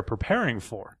that they're preparing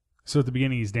for. So at the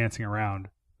beginning, he's dancing around.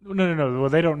 No. Well,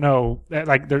 they don't know.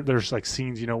 Like there's like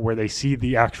scenes, where they see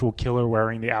the actual killer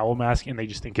wearing the owl mask, and they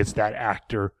just think it's that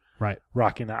actor, right,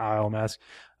 rocking the owl mask.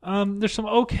 There's some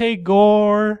okay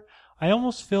gore. I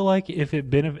almost feel like if it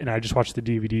benefit, and I just watched the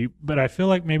DVD, but I feel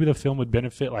like maybe the film would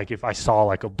benefit, like if I saw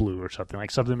like a blue or something,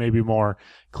 like something maybe more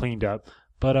cleaned up.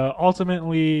 But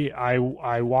ultimately, I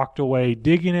walked away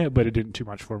digging it, but it didn't do too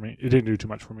much for me. It didn't do too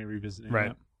much for me revisiting.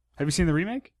 Right. It. Have you seen the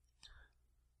remake?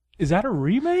 Is that a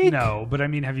remake? No, but I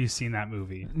mean, have you seen that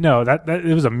movie? No, that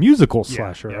it was a musical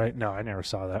slasher, right? No, I never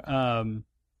saw that.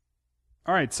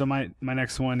 All right, so my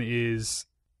next one is,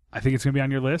 I think it's going to be on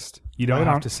your list. You don't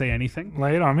have to say anything.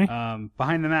 Lay it on me.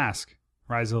 Behind the Mask,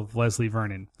 Rise of Leslie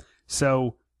Vernon.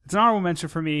 So it's an honorable mention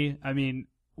for me. I mean,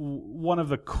 one of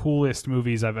the coolest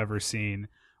movies I've ever seen.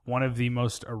 One of the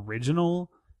most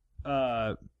original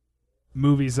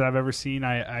movies that I've ever seen.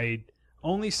 I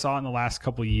only saw it in the last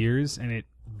couple of years, and it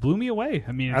blew me away.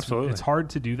 I mean, it's hard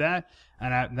to do that,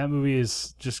 and that movie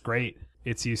is just great.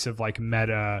 Its use of like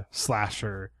meta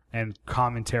slasher and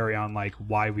commentary on like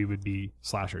why we would be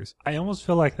slashers. I almost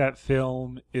feel like that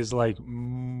film is like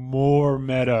more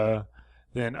meta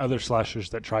than other slashers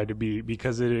that try to be,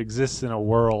 because it exists in a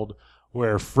world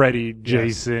where Freddy,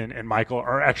 Jason, and Michael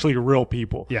are actually real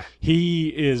people. Yeah. He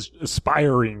is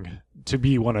aspiring to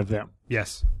be one of them.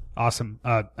 Yes. Awesome.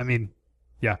 I mean,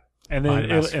 yeah. And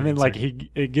then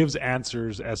it gives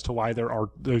answers as to why there are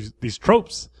these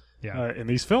tropes in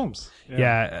these films.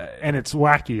 And it's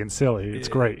wacky and silly. It's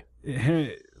great.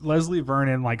 Leslie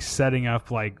Vernon like setting up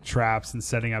like traps and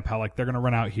setting up how like they're gonna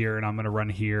run out here and I'm gonna run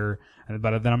here,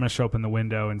 but then I'm gonna show up in the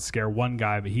window and scare one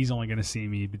guy, but he's only gonna see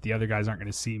me, but the other guys aren't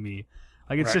gonna see me.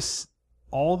 Like it's just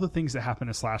all the things that happen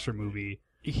in a slasher movie.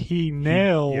 He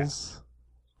nails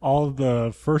all of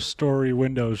the first story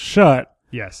windows shut.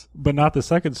 Yes, but not the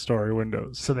second story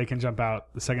windows, so they can jump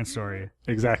out the second story.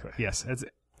 Exactly. Yes, it's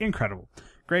incredible.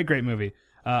 Great movie.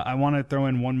 I want to throw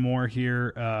in one more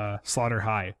here. Slaughter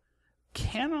High.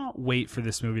 Cannot wait for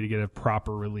this movie to get a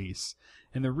proper release.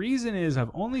 And the reason is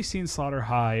I've only seen Slaughter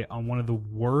High on one of the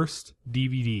worst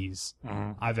DVDs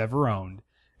I've ever owned.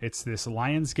 It's this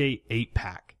Lionsgate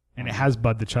 8-pack, and it has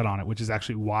Bud the Chud on it, which is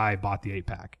actually why I bought the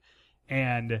 8-pack.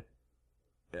 And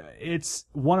it's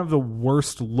one of the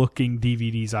worst looking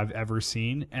DVDs I've ever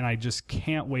seen, and I just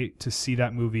can't wait to see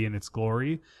that movie in its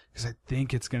glory because I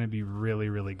think it's going to be really,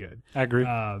 really good. I agree.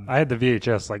 I had the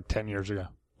VHS like 10 years ago.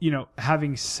 You know,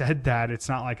 having said that, it's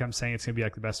not like I'm saying it's going to be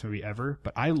like the best movie ever,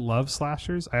 but I love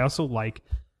slashers. I also like,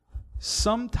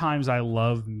 sometimes I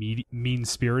love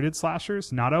mean-spirited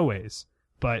slashers, not always,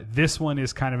 but this one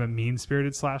is kind of a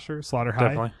mean-spirited slasher, Slaughter High.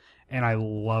 Definitely. And I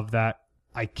love that.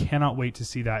 I cannot wait to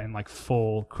see that in like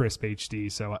full crisp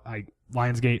HD. So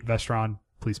Lionsgate, Vestron,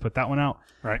 please put that one out.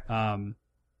 Right.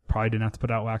 Probably didn't have to put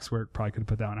out Waxwork. Probably could have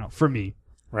put that one out for me.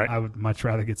 Right. I would much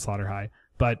rather get Slaughter High,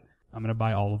 but I'm going to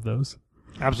buy all of those.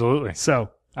 Absolutely. So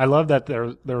I love that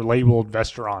they're labeled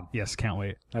Vestron. Yes, can't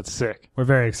wait. That's sick. We're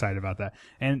very excited about that.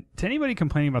 And to anybody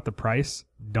complaining about the price,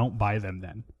 don't buy them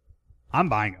then. I'm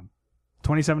buying them.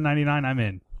 $27.99, I'm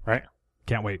in. Right.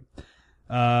 Can't wait.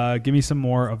 Give me some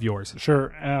more of yours.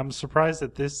 Sure. I'm surprised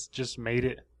that this just made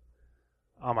it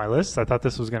on my list. I thought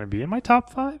this was going to be in my top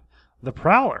 5. The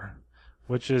Prowler,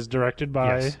 which is directed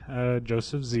by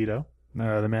Joseph Zito,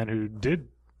 the man who did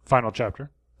Final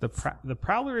Chapter. The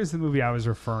Prowler is the movie I was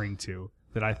referring to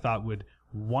that I thought would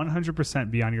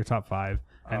 100% be on your top 5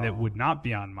 and that would not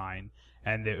be on mine.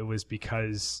 And it was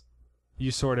because you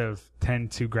sort of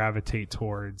tend to gravitate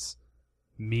towards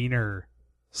meaner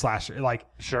slasher. Like,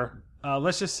 sure.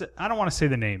 Let's just, I don't want to say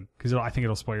the name because I think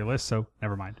it'll spoil your list, so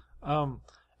never mind. And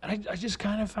I just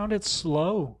kind of found it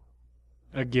slow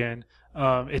again.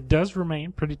 It does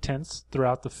remain pretty tense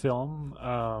throughout the film.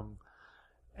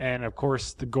 And, of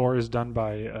course, the gore is done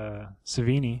by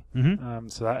Savini,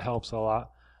 so that helps a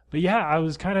lot. But, yeah, I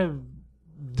was kind of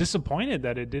disappointed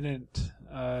that it didn't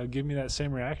give me that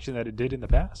same reaction that it did in the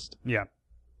past. Yeah.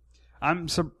 I'm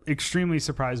extremely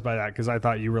surprised by that because I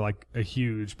thought you were like a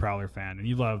huge Prowler fan and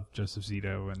you love Joseph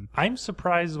Zito. And I'm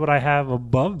surprised what I have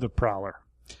above the Prowler.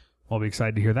 Well, I'll be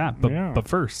excited to hear that. But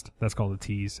first, that's called a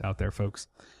tease out there, folks.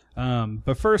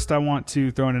 But first, I want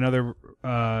to throw in another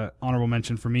honorable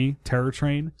mention for me, Terror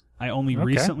Train. I only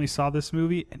recently saw this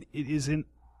movie, and it is an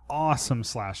awesome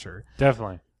slasher.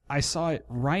 Definitely. I saw it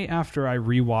right after I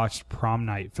rewatched Prom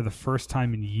Night for the first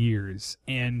time in years,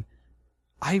 and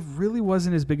I really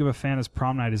wasn't as big of a fan as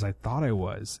Prom Night as I thought I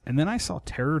was. And then I saw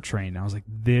Terror Train, and I was like,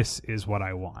 this is what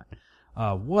I want.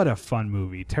 What a fun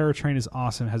movie. Terror Train is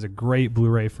awesome. It has a great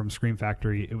Blu-ray from Scream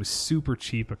Factory. It was super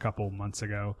cheap a couple months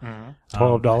ago.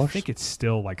 $12? I think it's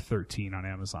still like $13 on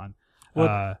Amazon.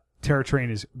 Terror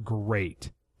Train is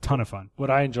great. Ton of fun.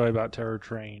 What I enjoy about Terror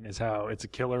Train is how it's a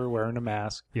killer wearing a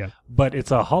mask. Yeah. But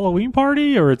it's a Halloween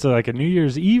party or it's like a New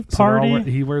Year's Eve party.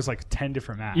 He wears like 10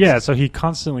 different masks. Yeah, so he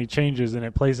constantly changes, and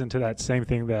it plays into that same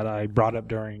thing that I brought up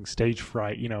during Stage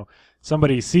Fright. You know,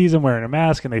 somebody sees him wearing a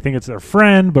mask and they think it's their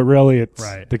friend, but really it's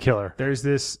the killer. There's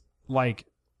this like...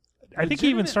 I think he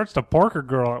even starts to pork a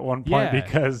girl at one point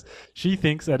because she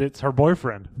thinks that it's her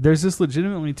boyfriend. There's this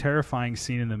legitimately terrifying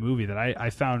scene in the movie that I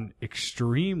found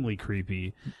extremely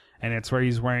creepy, and it's where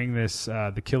he's wearing this,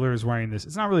 the killer is wearing this,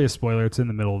 it's not really a spoiler, it's in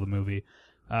the middle of the movie.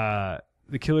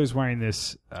 The killer is wearing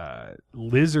this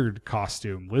lizard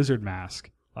costume, lizard mask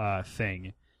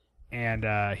thing,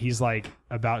 and he's like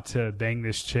about to bang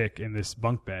this chick in this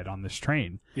bunk bed on this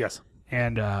train. Yes.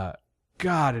 And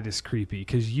God, it is creepy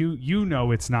because you know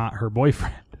it's not her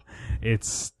boyfriend.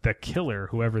 It's the killer,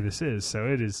 whoever this is. So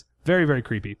it is very, very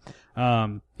creepy.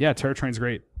 Terror Train's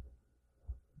great.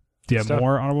 Do you have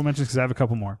more honorable mentions? Because I have a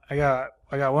couple more. I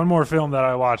got one more film that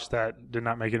I watched that did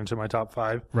not make it into my top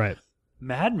 5. Right.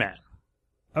 Madman.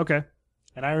 Okay.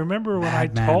 And I remember when I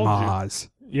told you.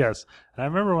 Yes. And I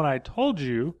remember when I told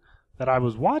you that I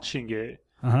was watching it,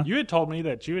 you had told me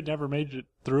that you had never made it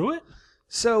through it.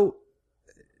 So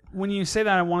when you say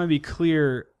that, I want to be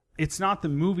clear. It's not the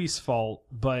movie's fault,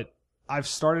 but I've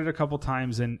started a couple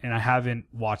times and I haven't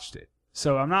watched it.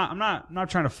 So I'm not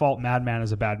trying to fault Madman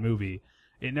as a bad movie.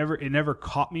 It never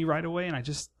caught me right away, and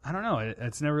I don't know.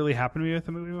 It's never really happened to me with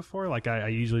a movie before. Like I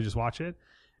usually just watch it,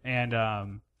 and I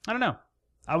don't know.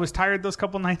 I was tired those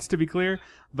couple nights, to be clear,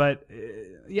 but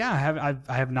I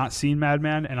have not seen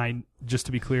Madman, and just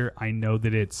to be clear, I know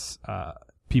that it's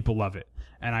people love it,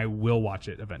 and I will watch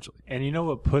it eventually. And you know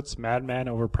what puts Madman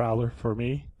over Prowler for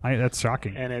me? That's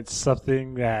shocking, and it's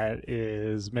something that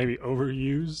is maybe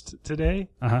overused today.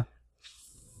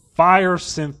 Fire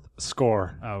synth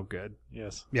score. Oh, good.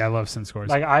 Yes. Yeah, I love synth scores.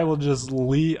 Like, I will just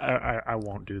leave. I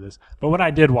won't do this. But when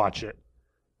I did watch it,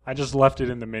 I just left it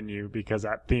in the menu because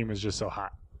that theme is just so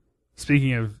hot.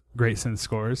 Speaking of great synth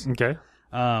scores. Okay.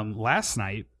 Last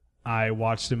night, I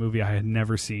watched a movie I had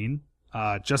never seen,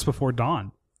 Just Before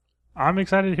Dawn. I'm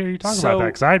excited to hear you talk about that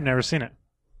because I've never seen it.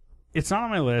 It's not on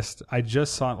my list. I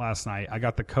just saw it last night. I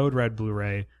got the Code Red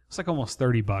Blu-ray. It's like almost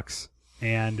 $30.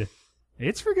 And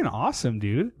it's freaking awesome,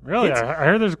 dude. Really? I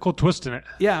heard there's a cool twist in it.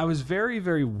 Yeah, I was very,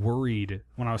 very worried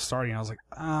when I was starting. I was like,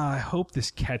 I hope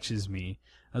this catches me.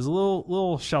 I was a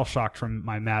little shell-shocked from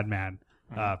my Madman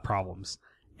problems.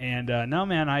 And no,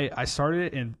 man, I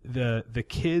started it, and the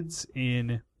kids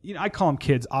in... I call them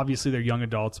kids. Obviously, they're young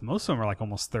adults. Most of them are like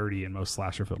almost 30 in most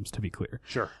slasher films, to be clear.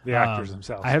 Sure, the actors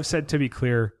themselves. I have said to be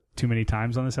clear too many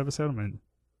times on this episode.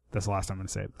 That's the last time I'm going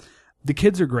to say it. The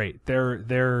kids are great.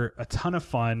 They're a ton of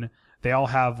fun. They all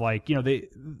have I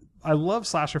love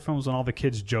slasher films when all the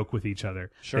kids joke with each other.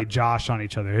 Sure. They josh on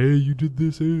each other. Hey, you did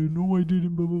this. Hey, no, I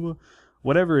didn't. Blah blah blah.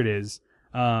 Whatever it is.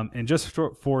 And Just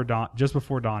Before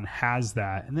Dawn has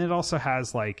that, and then it also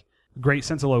has like great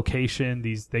sense of location.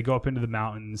 They go up into the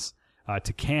mountains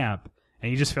to camp,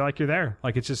 and you just feel like you're there.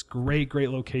 Like it's just great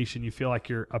location. You feel like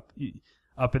you're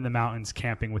up in the mountains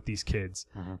camping with these kids,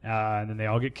 and then they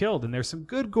all get killed. And there's some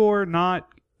good gore, not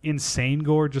insane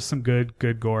gore, just some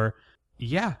good gore.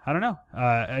 Yeah, I don't know.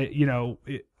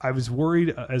 I was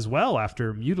worried as well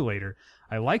after Mutilator.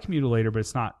 I like Mutilator, but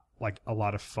it's not like a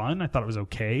lot of fun. I thought it was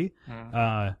okay.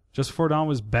 Just Before Dawn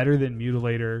was better than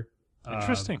Mutilator.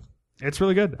 Interesting. It's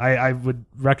really good. I would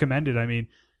recommend it. I mean,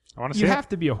 you have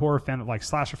to be a horror fan of like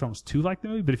slasher films to like the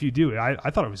movie, but if you do,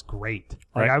 I thought it was great.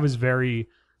 Like I was very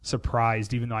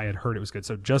surprised, even though I had heard it was good.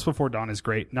 So Just Before Dawn is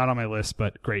great. Not on my list,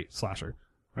 but great slasher.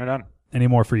 Right on. Any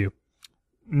more for you?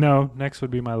 No, next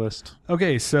would be my list.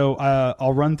 Okay, so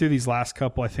I'll run through these last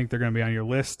couple. I think they're going to be on your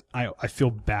list. I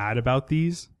feel bad about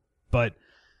these, but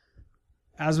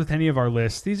as with any of our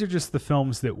lists, these are just the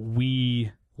films that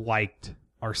we liked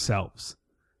ourselves.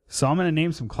 So I'm going to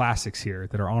name some classics here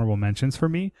that are honorable mentions for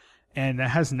me, and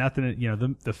that has nothing.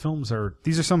 The films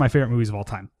these are some of my favorite movies of all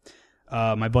time.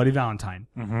 My Bloody Valentine,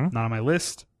 not on my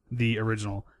list. The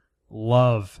original,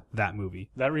 love that movie.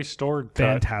 That restored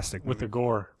fantastic with the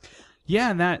gore.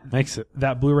 Yeah, and that makes it.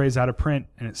 That Blu-ray's out of print,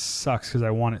 and it sucks because I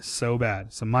want it so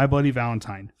bad. So My Bloody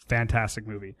Valentine, fantastic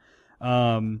movie.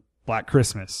 Black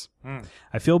Christmas.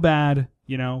 I feel bad,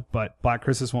 but Black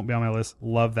Christmas won't be on my list.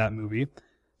 Love that movie.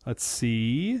 Let's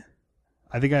see.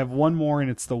 I think I have one more,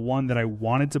 and it's the one that I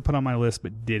wanted to put on my list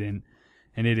but didn't,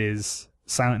 and it is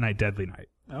Silent Night, Deadly Night.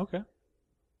 Okay.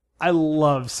 I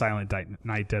love Silent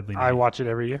Night, Deadly Night. I watch it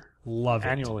every year. Love it.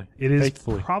 Annually. It is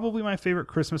probably my favorite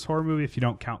Christmas horror movie, if you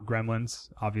don't count Gremlins,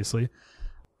 obviously.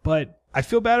 But I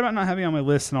feel bad about not having it on my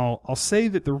list, and I'll say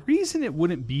that the reason it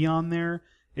wouldn't be on there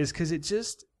is because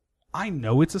I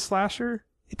know it's a slasher.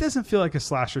 It doesn't feel like a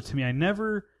slasher to me. I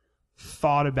never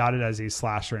thought about it as a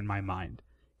slasher in my mind.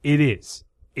 It is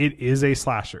a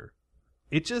slasher.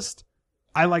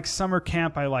 I like summer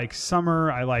camp. I like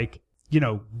summer. I like,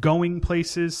 going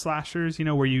places slashers,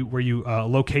 where you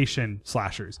location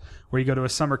slashers, where you go to a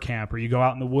summer camp or you go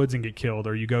out in the woods and get killed,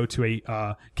 or you go to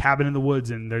a cabin in the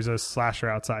woods and there's a slasher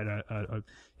outside.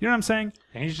 You know what I'm saying?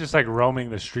 And he's just like roaming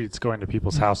the streets, going to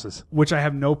people's houses. Which I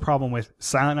have no problem with.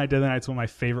 Silent Night, Deadly Night is one of my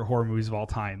favorite horror movies of all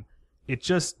time. It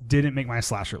just didn't make my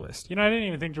slasher list. I didn't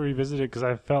even think to revisit it because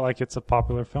I felt like it's a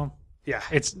popular film. Yeah.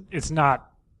 It's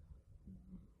not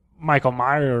Michael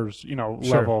Myers,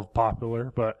 level of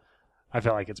popular, but I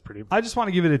feel like it's pretty. I just want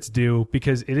to give it its due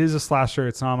because it is a slasher.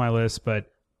 It's not on my list,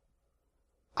 but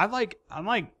I'm like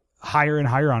higher and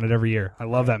higher on it every year. I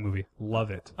love that movie. Love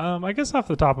it. I guess off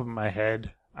the top of my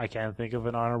head, I can't think of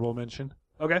an honorable mention.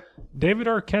 Okay. David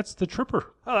Arquette's The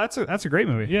Tripper. Oh, that's a great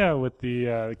movie. Yeah, with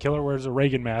the killer wears a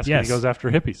Reagan mask and he goes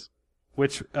after hippies.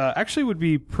 Which actually would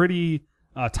be pretty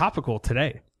topical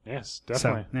today. Yes,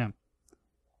 definitely. So, yeah.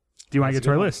 Do you want to get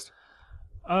to our list?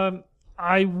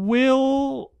 I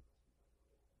will.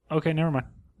 Okay, never mind.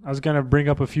 I was gonna bring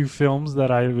up a few films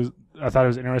that I thought it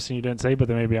was interesting you didn't say, but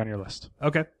they may be on your list.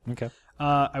 Okay.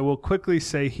 I will quickly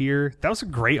say here that was a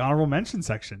great honorable mention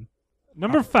section.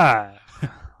 Number 5.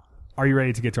 Are you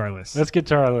ready to get to our list? Let's get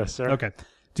to our list, sir. Okay.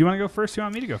 Do you want to go first? Do you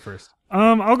want me to go first?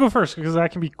 I'll go first because I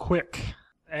can be quick.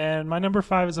 And my number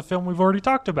 5 is a film we've already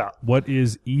talked about. What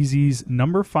is Easy's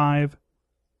number 5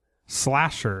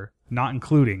 slasher, not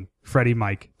including Freddy,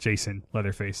 Mike, Jason,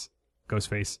 Leatherface,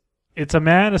 Ghostface? It's a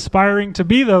man aspiring to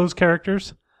be those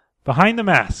characters. Behind the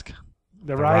Mask.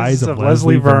 The Rise of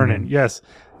Leslie Vernon. Yes.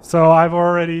 So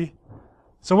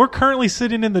we're currently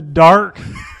sitting in the dark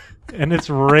and it's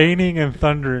raining and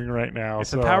thundering right now.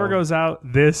 If the power goes out,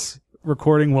 this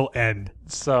recording will end.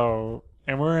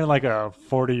 And we're in like a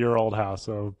 40-year-old house,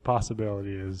 so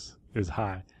possibility is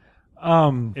high.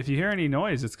 If you hear any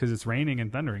noise, it's because it's raining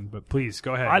and thundering. But please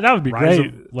go ahead. That would be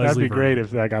great. That'd be great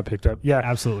if that got picked up. Yeah,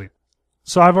 absolutely.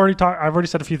 So I've already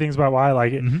said a few things about why I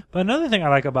like it. Mm-hmm. But another thing I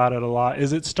like about it a lot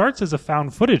is it starts as a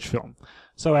found footage film.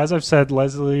 So as I've said,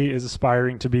 Leslie is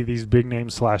aspiring to be these big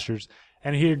name slashers,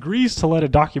 and he agrees to let a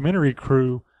documentary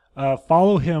crew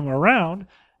follow him around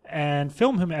and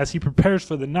film him as he prepares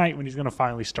for the night when he's going to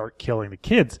finally start killing the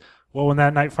kids. Well, when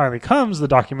that night finally comes, the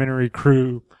documentary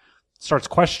crew starts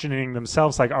questioning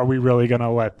themselves, like, are we really going to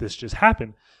let this just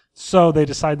happen? So they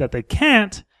decide that they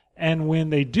can't. And when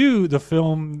they do, the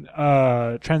film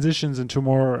transitions into a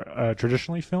more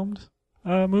traditionally filmed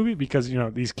movie because,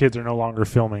 these kids are no longer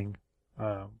filming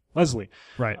Leslie.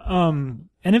 Right.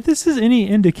 And if this is any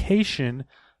indication,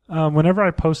 whenever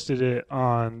I posted it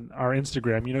on our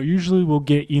Instagram, usually we'll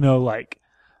get, like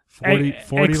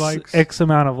 40 likes. X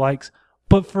amount of likes.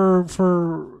 But for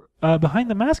Behind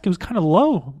the Mask, it was kind of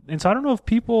low. And so I don't know if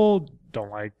people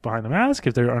don't like Behind the Mask,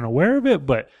 if they're unaware of it,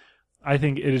 but I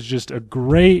think it is just a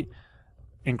great,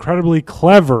 incredibly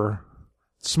clever,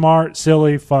 smart,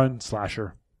 silly, fun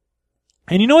slasher.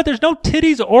 And you know what? There's no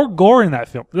titties or gore in that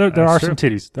film. There are some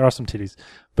titties. There are some titties,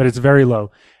 but it's very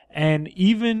low. And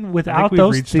even without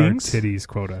those things, our titties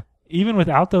quota. Even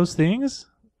without those things,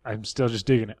 I'm still just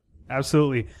digging it.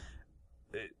 Absolutely.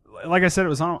 Like I said, it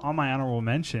was on my honorable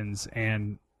mentions,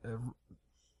 and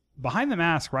Behind the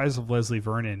Mask, Rise of Leslie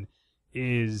Vernon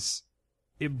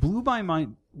it blew my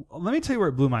mind. Let me tell you where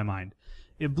it blew my mind.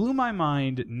 It blew my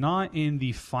mind not in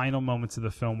the final moments of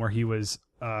the film where he was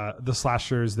the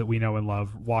slashers that we know and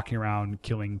love, walking around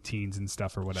killing teens and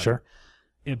stuff or whatever. Sure.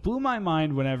 It blew my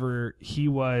mind whenever he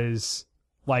was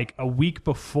like a week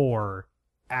before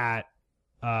at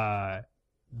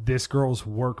this girl's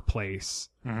workplace,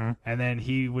 mm-hmm. and then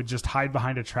he would just hide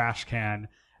behind a trash can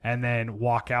and then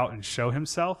walk out and show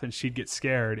himself, and she'd get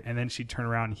scared, and then she'd turn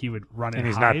around and he would run and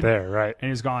he's hide. Not there, right? And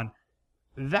he's gone.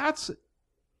 That's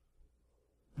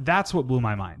what blew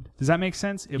my mind. Does that make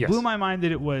sense? It blew my mind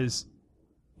that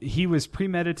he was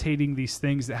premeditating these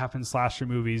things that happen in slasher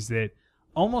movies that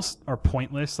almost are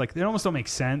pointless. Like, they almost don't make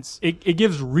sense. It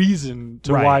gives reason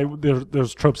to why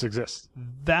those tropes exist.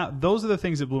 Those are the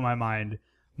things that blew my mind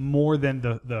more than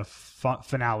the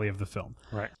finale of the film.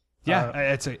 Right. Yeah,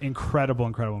 it's an incredible,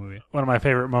 incredible movie. One of my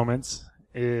favorite moments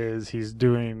is he's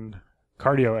doing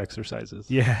cardio exercises.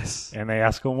 Yes. And they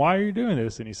ask him, why are you doing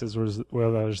this? And he says,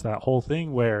 well, there's that whole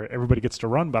thing where everybody gets to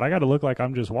run, but I got to look like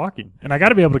I'm just walking. And I got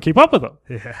to be able to keep up with them.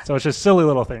 Yeah. So it's just silly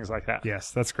little things like that. Yes,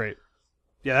 that's great.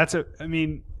 Yeah,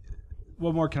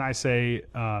 what more can I say?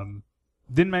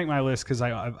 Didn't make my list because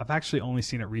I've actually only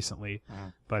seen it recently.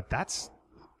 But that's...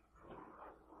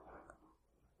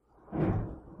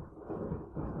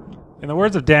 In the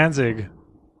words of Danzig,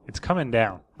 it's coming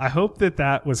down. I hope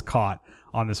that was caught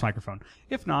on this microphone.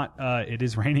 If not, it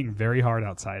is raining very hard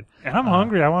outside. And I'm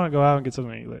hungry. I want to go out and get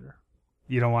something to eat later.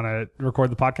 You don't want to record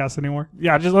the podcast anymore?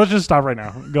 Yeah, let's just stop right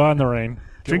now. Go out in the rain.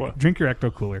 Drink your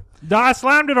Ecto Cooler. I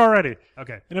slammed it already.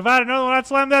 Okay. And if I had another one, I'd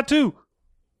slam that too.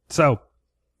 So,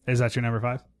 is that your number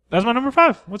 5? That's my number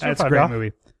 5. What's your 5? That's a great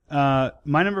movie.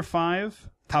 My number 5,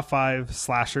 top 5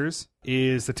 slashers,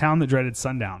 is The Town That Dreaded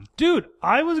Sundown. Dude,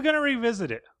 I was going to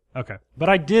revisit it. Okay. But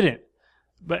I didn't.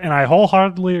 And I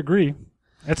wholeheartedly agree.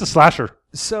 It's a slasher.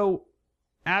 So,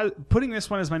 putting this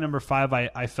one as my number 5,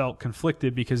 I felt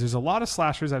conflicted because there's a lot of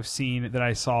slashers I've seen that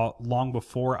I saw long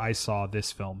before I saw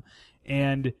this film.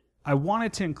 And I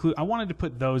wanted to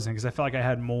put those in because I felt like I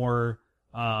had more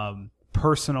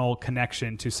personal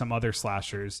connection to some other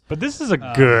slashers. But this is a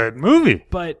good movie.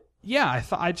 But yeah,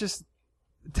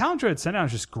 Town Dread Sundown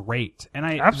is just great. And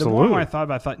Absolutely. The more I thought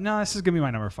about it, I thought, no, this is going to be my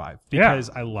number 5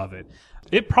 because I love it.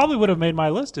 It probably would have made my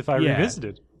list if I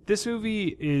revisited. This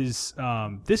movie is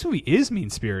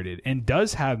mean-spirited and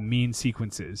does have mean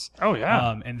sequences. Oh,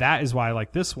 yeah. And that is why I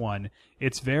like this one.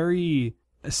 It's very...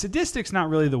 sadistic's not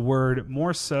really the word,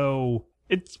 more so...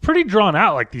 It's pretty drawn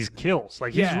out, like these kills.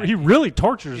 Like he really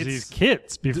tortures these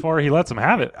kids before he lets them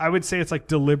have it. I would say it's like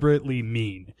deliberately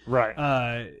mean.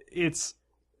 Right.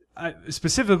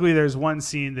 Specifically, there's one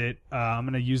scene that I'm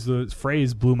going to use the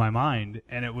phrase "blew my mind,"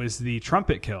 and it was the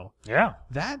trumpet kill. Yeah.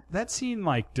 That scene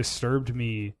like disturbed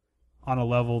me on a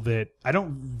level that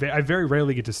I very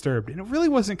rarely get disturbed, and it really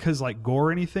wasn't because like gore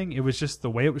or anything. It was just the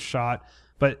way it was shot.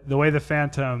 But the way the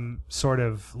Phantom sort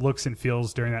of looks and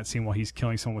feels during that scene while he's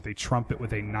killing someone with a trumpet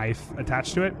with a knife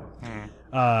attached to it,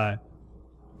 that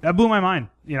blew my mind.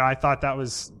 You know, I thought that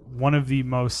was one of the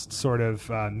most sort of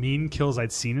mean kills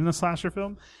I'd seen in a slasher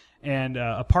film. And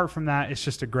apart from that, it's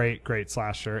just a great, great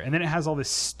slasher. And then it has all this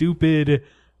stupid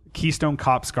Keystone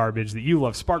Cops garbage that you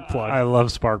love, Sparkplug. I love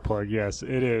Sparkplug, yes.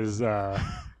 It is...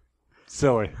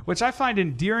 silly. Which I find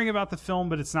endearing about the film,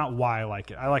 but it's not why I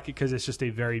like it. I like it because it's just a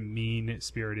very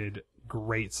mean-spirited,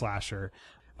 great slasher.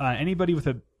 Anybody with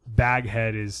a bag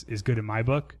head is good in my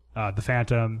book. The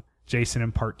Phantom, Jason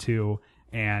in Part 2,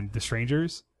 and The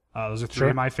Strangers. Those are three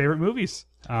of my favorite movies.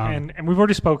 And we've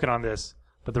already spoken on this,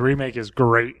 but the remake is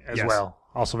great as well.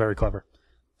 Also very clever.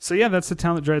 So yeah, that's The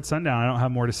Town That Dreaded Sundown. I don't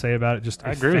have more to say about it. Just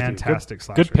a fantastic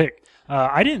slasher. Good pick.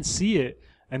 I didn't see it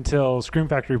until Scream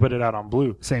Factory put it out on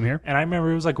Blue. Same here. And I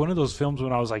remember it was like one of those films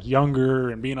when I was like younger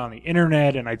and being on the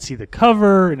internet and I'd see the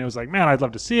cover and it was like, man, I'd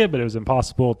love to see it, but it was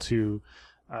impossible to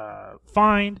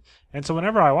find. And so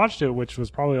whenever I watched it, which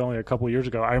was probably only a couple of years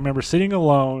ago, I remember sitting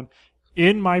alone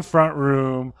in my front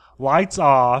room, lights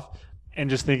off, and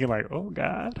just thinking like, oh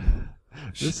God,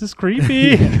 this is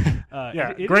creepy.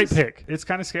 Great pick. It's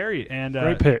kind of scary. And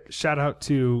great pick. Shout out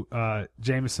to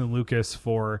Jameson Lucas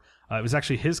for... it was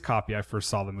actually his copy I first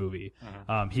saw the movie.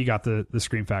 He got the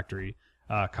Scream Factory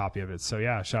copy of it. So,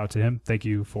 yeah, shout out to him. Thank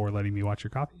you for letting me watch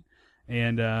your copy.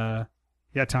 And, Town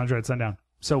That Dreaded Sundown.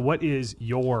 So, what is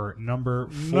your number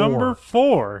 4? Number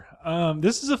 4.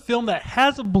 This is a film that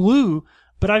has a blue,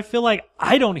 but I feel like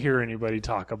I don't hear anybody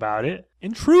talk about it.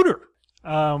 Intruder.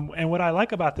 And what I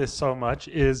like about this so much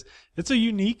is it's a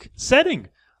unique setting.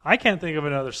 I can't think of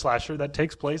another slasher that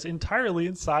takes place entirely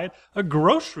inside a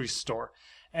grocery store.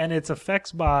 And its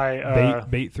effects by...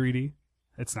 Bait 3D.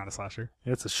 It's not a slasher.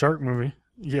 It's a shark movie.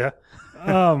 Yeah.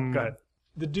 Go ahead.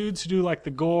 The dudes who do like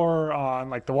the gore on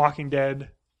like The Walking Dead.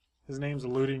 His name's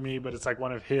eluding me, but it's like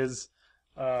one of his...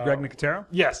 Greg Nicotero?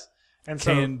 Yes. And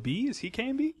so, K&B? Is he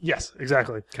K&B? Yes,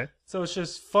 exactly. Okay. So it's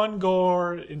just fun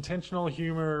gore, intentional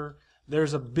humor.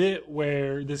 There's a bit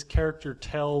where this character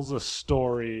tells a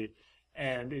story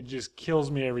and it just kills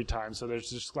me every time. So there's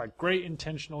just like great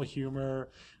intentional humor.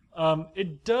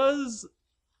 It does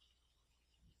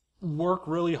work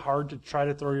really hard to try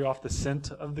to throw you off the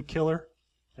scent of the killer.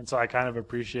 And so I kind of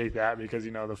appreciate that because,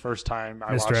 you know, the first time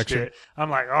I watched it, I'm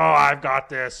like, oh, I've got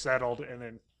this settled. And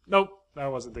then, nope,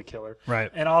 that wasn't the killer. Right.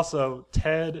 And also,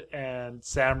 Ted and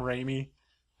Sam Raimi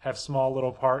have small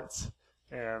little parts.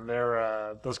 And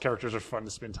they're those characters are fun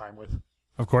to spend time with.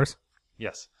 Of course.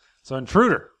 Yes. So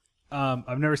Intruder.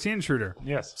 I've never seen Intruder.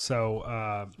 Yes.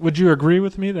 So, would you agree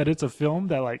with me that it's a film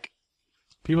that like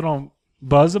people don't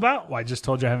buzz about? Well, I just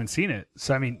told you I haven't seen it.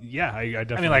 So I mean, yeah, I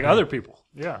definitely. I mean, like other people.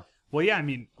 Yeah. Well, yeah. I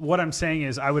mean, what I'm saying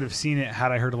is, I would have seen it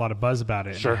had I heard a lot of buzz about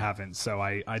it, and Sure. I haven't. So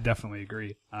I definitely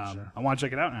agree. Sure. I want to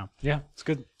check it out now. Yeah, it's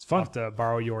good. It's fun. I'll have to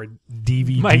borrow your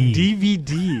DVD, My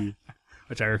DVD,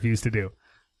 which I refuse to do.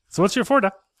 So what's your 4,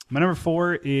 Doc? My number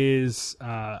 4 is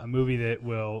a movie that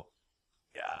will.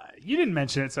 You didn't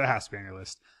mention it, so it has to be on your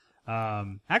list.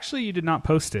 Actually, you did not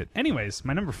post it. Anyways,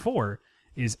 my number 4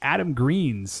 is Adam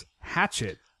Green's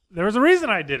Hatchet. There was a reason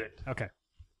I did it. Okay.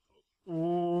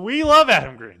 We love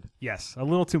Adam Green. Yes, a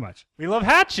little too much. We love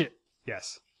Hatchet.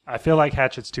 Yes. I feel like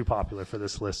Hatchet's too popular for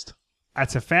this list.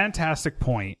 That's a fantastic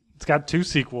point. It's got 2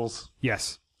 sequels.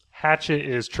 Yes. Hatchet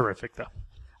is terrific, though.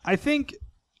 I think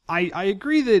I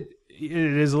agree that it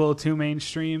is a little too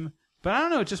mainstream, but I don't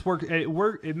know. It just worked.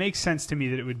 It makes sense to me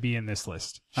that it would be in this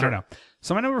list. Sure. I don't know.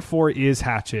 So my number 4 is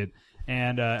Hatchet,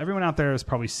 and everyone out there has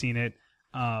probably seen it.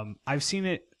 I've seen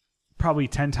it probably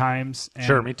 10 times.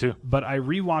 Sure, me too. But I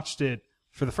rewatched it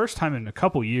for the first time in a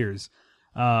couple years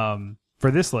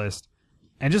for this list,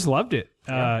 and just loved it.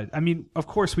 Yeah. I mean, of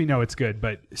course we know it's good,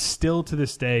 but still to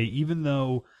this day, even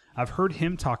though I've heard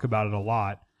him talk about it a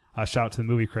lot, shout out to the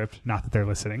Movie Crypt, not that they're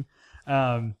listening.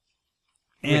 And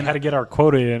how to get our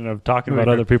quota in of talking about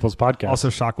other people's podcasts. Also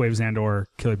Shockwaves and or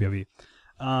Killer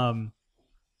POV.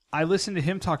 I listened to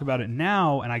him talk about it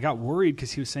now, and I got worried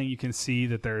because he was saying you can see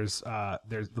that there's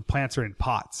the plants are in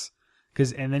pots,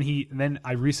 And then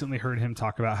I recently heard him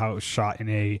talk about how it was shot in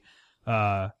a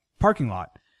parking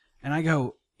lot. And I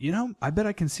go, I bet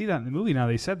I can see that in the movie now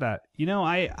they said that.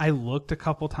 I looked a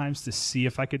couple times to see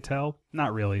if I could tell.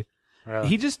 Not really. Really?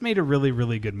 He just made a really,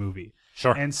 really good movie.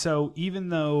 Sure. And so even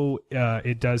though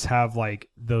it does have like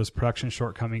those production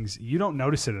shortcomings, you don't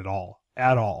notice it at all.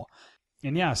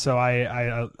 And yeah, so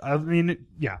I mean,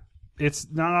 yeah, it's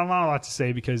not a lot to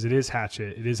say because it is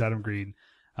Hatchet. It is Adam Green.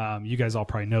 You guys all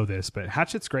probably know this, but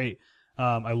Hatchet's great.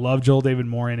 I love Joel David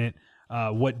Moore in it.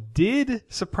 What did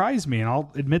surprise me, and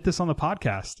I'll admit this on the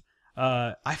podcast,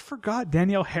 I forgot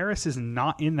Danielle Harris is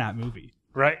not in that movie.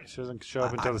 Right. She doesn't show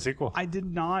up until the sequel. I did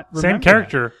not remember Same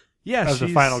character that. Yeah, as the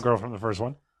final girl from the first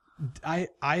one.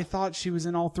 I thought she was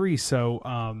in all three, so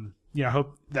I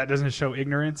hope that doesn't show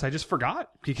ignorance. I just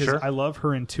forgot because I love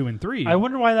her in 2 and 3. I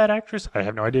wonder why that actress, I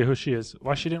have no idea who she is,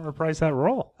 why she didn't reprise that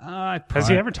role. Has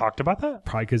he ever talked about that?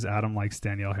 Probably because Adam likes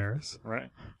Danielle Harris. Right.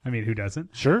 I mean, who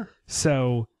doesn't? Sure.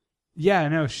 So, yeah,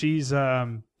 no, she's,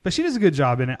 but she does a good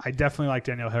job in it. I definitely like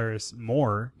Danielle Harris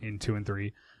more in 2 and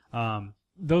 3.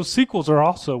 Those sequels are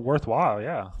also worthwhile,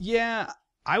 yeah. Yeah,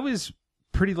 I was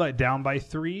pretty let down by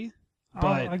 3,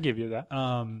 but I'll give you that.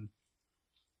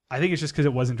 I think it's just because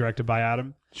it wasn't directed by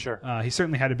Adam. Sure. He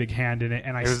certainly had a big hand in it,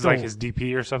 and it was like his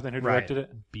DP or something who directed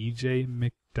it. B.J.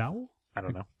 McDowell. I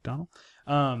don't know. McDonnell.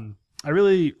 I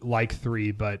really like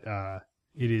 3, but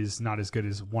it is not as good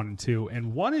as 1 and 2.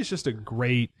 And 1 is just a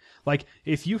great, like,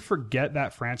 if you forget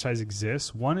that franchise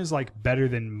exists, 1 is like better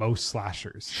than most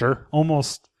slashers. Sure.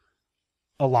 Almost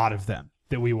a lot of them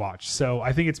that we watch. So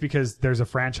I think it's because there's a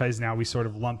franchise now, we sort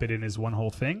of lump it in as one whole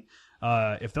thing.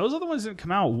 If those other ones didn't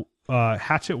come out,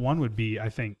 Hatchet 1 would be, I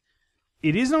think,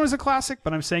 it is known as a classic,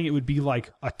 but I'm saying it would be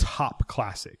like a top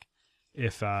classic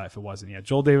if it wasn't. Yeah,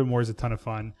 Joel David Moore is a ton of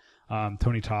fun.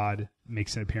 Tony Todd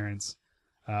makes an appearance.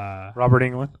 Robert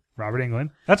Englund.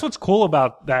 That's what's cool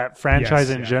about that franchise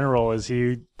in general is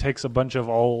he takes a bunch of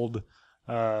old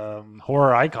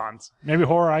horror icons. Maybe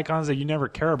horror icons that you never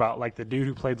care about, like the dude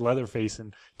who played Leatherface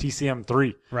in TCM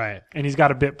 3. Right. And he's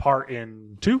got a bit part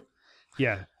in 2.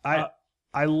 Yeah. I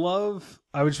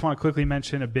would just want to quickly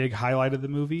mention a big highlight of the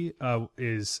movie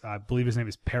is I believe his name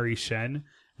is Perry Shen,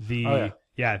 the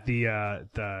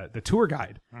tour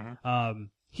guide. Mm-hmm.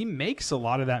 He makes a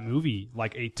lot of that movie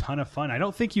like a ton of fun. I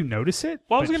don't think you notice it.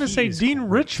 Well, I was going to say Dean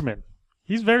Richmond.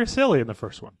 He's very silly in the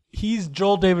first one. He's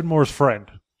Joel David Moore's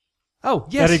friend. Oh,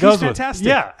 yes, he's fantastic.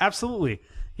 Yeah, absolutely.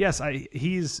 Yes,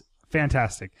 he's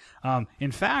fantastic.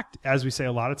 In fact, as we say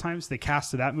a lot of times, the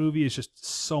cast of that movie is just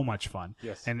so much fun.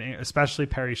 Yes. And especially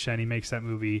Perry Shen, he makes that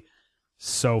movie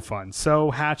so fun.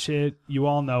 So Hatchet, you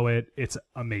all know it. It's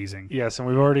amazing. Yes, and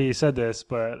we've already said this,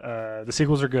 but the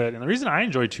sequels are good. And the reason I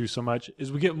enjoy 2 so much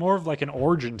is we get more of like an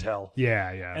origin tell.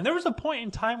 Yeah, yeah. And there was a point in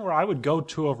time where I would go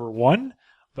 2 over 1,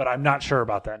 but I'm not sure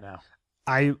about that now.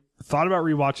 I thought about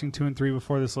rewatching 2 and 3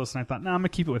 before this list, and I thought, I'm going to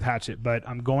keep it with Hatchet, but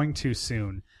I'm going to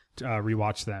soon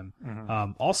rewatch them.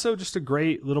 Mm-hmm. Also, just a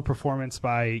great little performance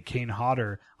by Kane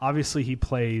Hodder. Obviously, he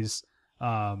plays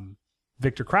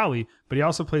Victor Crowley, but he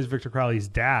also plays Victor Crowley's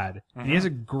dad. Mm-hmm. And he has a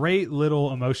great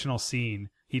little emotional scene.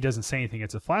 He doesn't say anything.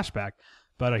 It's a flashback,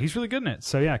 but he's really good in it.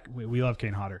 So, yeah, we love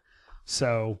Kane Hodder.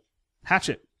 So,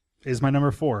 Hatchet is my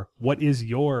number 4. What is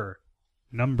your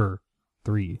number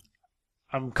 3?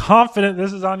 I'm confident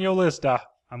this is on your list.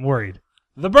 I'm worried.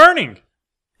 The Burning.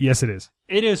 Yes, it is.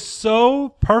 It is so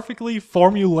perfectly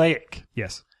formulaic.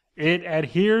 Yes. It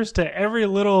adheres to every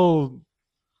little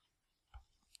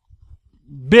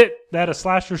bit that a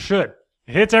slasher should.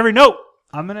 It hits every note.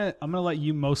 I'm gonna let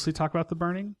you mostly talk about The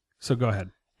Burning, so go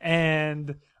ahead.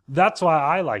 And that's why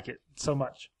I like it so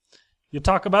much. You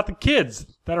talk about the kids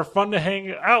that are fun to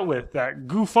hang out with, that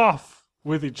goof off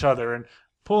with each other and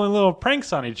pulling little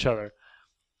pranks on each other.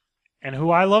 And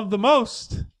who I love the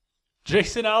most,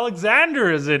 Jason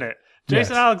Alexander is in it.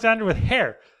 Jason Alexander with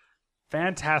hair.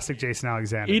 Fantastic Jason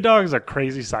Alexander. E-Dog's a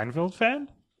crazy Seinfeld fan.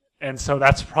 And so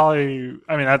that's probably,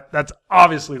 I mean, that's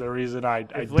obviously the reason I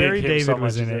dig him so much. If Larry David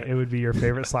was in it, it would be your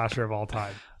favorite slasher of all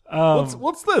time.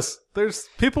 What's this? There's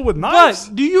people with knives.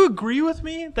 But do you agree with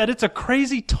me that it's a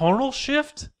crazy tonal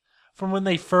shift from when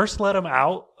they first let him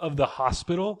out of the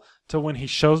hospital to when he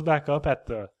shows back up at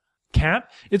the camp?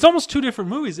 It's almost 2 different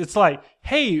movies. It's like,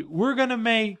 hey, we're going to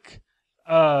make...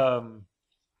 Can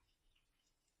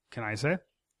I say?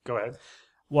 Go ahead.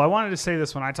 Well, I wanted to say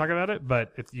this when I talk about it,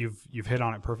 but you've hit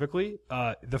on it perfectly.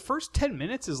 The first 10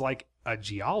 minutes is like a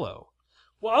giallo.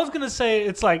 Well, I was going to say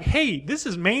it's like, hey, this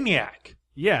is Maniac.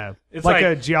 Yeah, it's like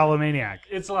a giallo-maniac.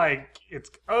 It's like it's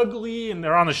ugly, and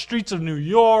they're on the streets of New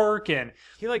York, and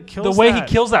he like kills the way he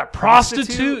kills that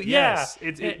prostitute. Yes,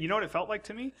 you know what it felt like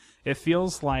to me? It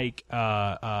feels like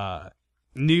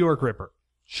New York Ripper.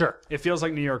 Sure, it feels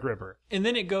like New York Ripper. And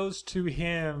then it goes to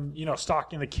him,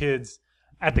 stalking the kids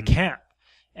at the camp.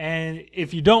 And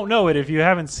if you don't know it, if you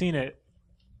haven't seen it,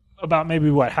 about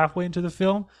maybe halfway into the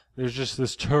film, there's just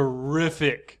this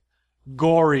terrific,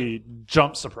 gory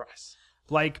jump surprise.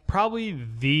 Like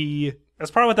probably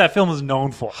that's probably what that film is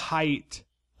known for. Height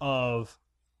of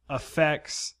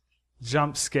effects,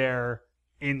 jump scare,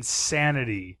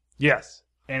 insanity. Yes.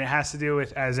 And it has to do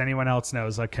with, as anyone else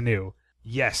knows, a canoe.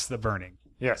 Yes, The Burning.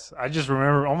 Yes. I just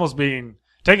remember almost being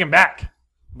taken back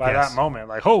by that moment.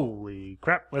 Like, holy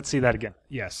crap. Let's see that again.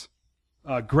 Yes.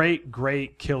 Great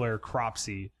killer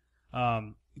Cropsey.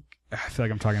 I feel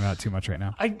like I'm talking about it too much right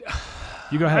now.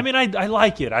 You go ahead. I mean, I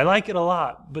like it. I like it a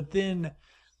lot. But then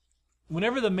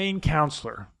whenever the main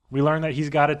counselor, we learn that he's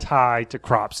got a tie to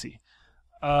Cropsey.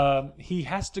 He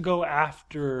has to go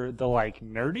after the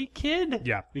nerdy kid.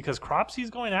 Yeah. Because Cropsey's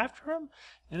going after him.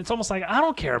 And it's almost like, I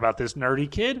don't care about this nerdy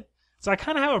kid. So I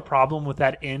kind of have a problem with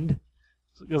that end.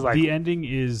 The ending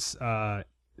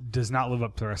does not live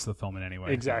up to the rest of the film in any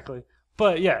way. Exactly.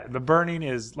 But yeah, The Burning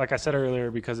is, like I said earlier,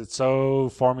 because it's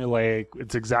so formulaic.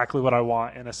 It's exactly what I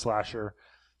want in a slasher.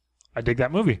 I dig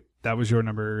that movie. That was your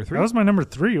number 3? That was my number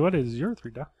 3. What is your 3,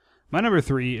 Doc? My number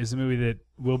 3 is a movie that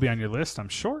will be on your list, I'm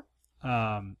sure.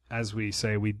 As we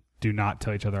say, we do not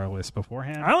tell each other our list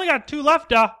beforehand. I only got 2 left,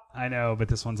 Doc. I know, but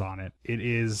this one's on it. It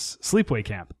is Sleepaway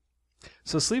Camp.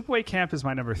 So Sleepaway Camp is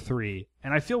my number 3,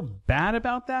 and I feel bad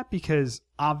about that because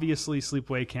obviously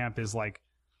Sleepaway Camp is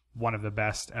one of the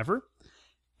best ever.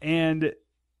 And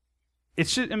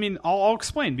it's just, I'll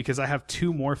explain because I have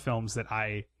 2 more films that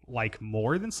I like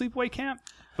more than Sleepaway Camp,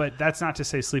 but that's not to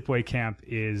say Sleepaway Camp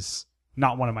is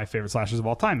not one of my favorite slashers of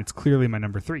all time. It's clearly my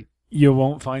number 3. You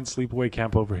won't find Sleepaway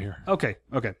Camp over here. Okay.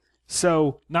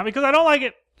 So, not because I don't like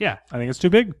it. Yeah. I think it's too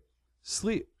big.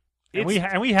 And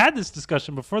we had this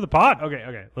discussion before the pod.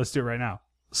 Okay. Let's do it right now.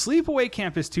 Sleepaway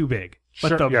Camp is too big, but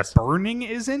sure, The Burning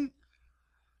isn't.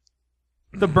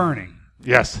 The Burning.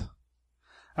 Yes.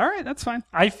 All right, that's fine.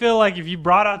 I feel like if you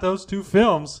brought out those 2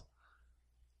 films,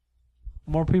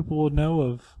 more people would know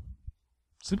of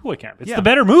Sleepaway Camp. It's the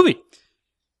better movie.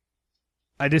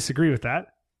 I disagree with that,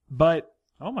 but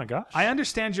oh my gosh, I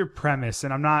understand your premise,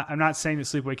 and I'm not saying that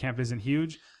Sleepaway Camp isn't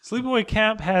huge. Sleepaway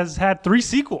Camp has had 3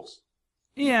 sequels.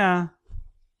 Yeah.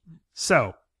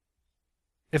 So,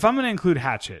 if I'm going to include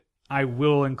Hatchet, I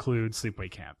will include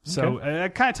Sleepaway Camp. Okay. So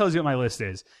that kind of tells you what my list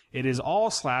is. It is all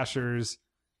slashers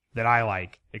that I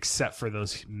like, except for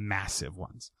those massive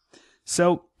ones.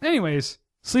 So, anyways,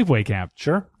 Sleepaway Camp.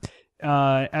 Sure.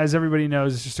 As everybody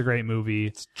knows, it's just a great movie.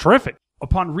 It's terrific.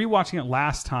 Upon rewatching it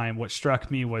last time, what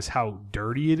struck me was how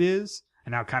dirty it is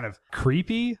and how kind of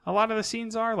creepy a lot of the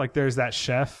scenes are. Like, there's that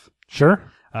chef. Sure.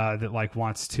 That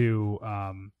wants to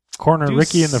corner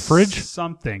Ricky in the fridge?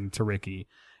 Something to Ricky.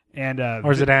 And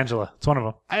or is it Angela? It's one of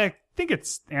them. I think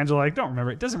it's Angela. I don't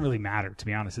remember. It doesn't really matter, to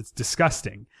be honest. It's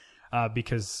disgusting.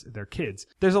 Because they're kids.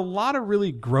 There's a lot of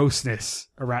really grossness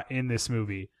around in this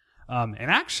movie. And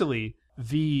actually,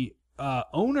 the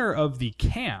owner of the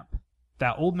camp,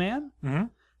 that old man,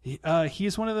 he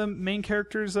is one of the main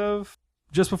characters of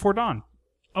Just Before Dawn.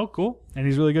 Oh, cool. And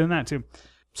he's really good in that, too.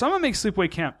 So I'm going to make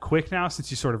Sleepaway Camp quick now since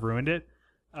you sort of ruined it.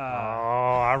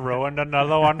 I ruined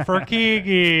another one for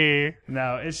Kiki.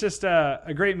 No, it's just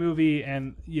a great movie.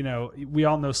 And, we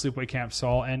all know Sleepaway Camp, so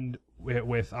I'll end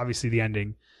with obviously the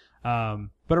ending.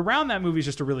 But Around that movie is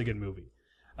just a really good movie.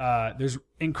 There's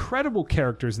incredible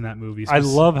characters in that movie. I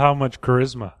love how much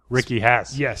charisma Ricky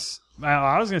has. Yes.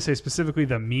 I was going to say specifically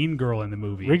the mean girl in the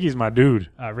movie. Ricky's my dude.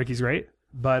 Ricky's great.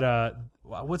 But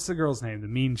what's the girl's name? The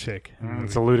mean chick.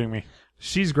 It's eluding me.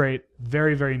 She's great.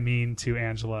 Very, very mean to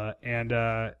Angela. And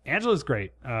Angela's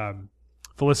great.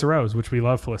 Felissa Rose, which we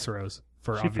love Felissa Rose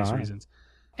for obvious reasons.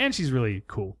 And she's really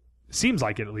cool. Seems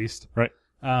like it, at least. Right.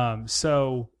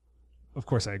 So... Of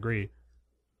course, I agree.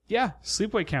 Yeah,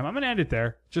 Sleepaway Camp. I'm going to end it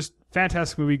there. Just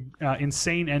fantastic movie.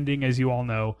 Insane ending, as you all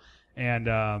know.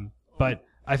 And but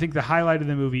I think the highlight of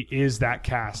the movie is that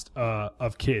cast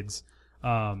of kids.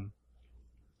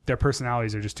 Their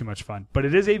personalities are just too much fun. But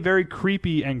it is a very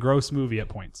creepy and gross movie at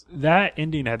points. That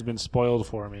ending had been spoiled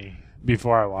for me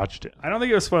before I watched it. I don't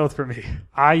think it was spoiled for me.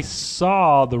 I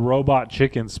saw the Robot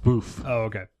Chicken spoof. Oh,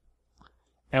 okay.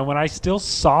 And when I still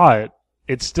saw it,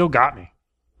 it still got me.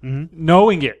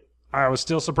 Knowing it, I was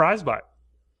still surprised by it.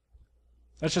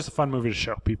 That's just a fun movie to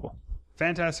show people.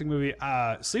 Fantastic movie.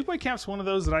 Sleepaway Camp's one of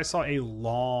those that I saw a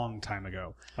long time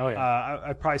ago. Oh, yeah.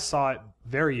 I probably saw it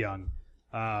very young,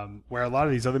 where a lot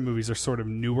of these other movies are sort of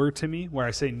newer to me. Where I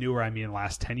say newer, I mean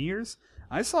last 10 years.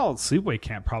 I saw Sleepaway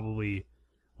Camp probably,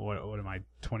 what am I,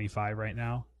 25 right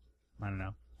now? I don't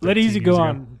know. Let Easy go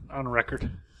on record.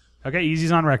 Okay,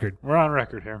 Easy's on record. We're on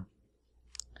record here.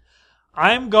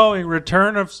 I'm going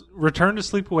Return to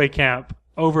Sleepaway Camp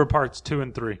over parts 2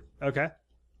 and 3. Okay.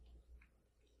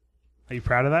 Are you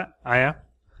proud of that? I am.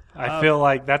 I feel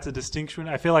like that's a distinction.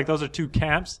 I feel like those are two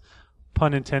camps,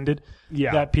 pun intended,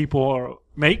 that people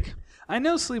make. I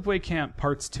know Sleepaway Camp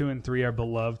parts 2 and 3 are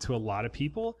beloved to a lot of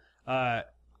people. I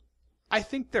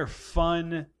think they're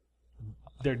fun.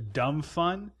 They're dumb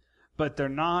fun, but they're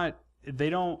not. They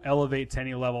don't elevate to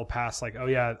any level past like, oh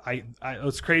yeah,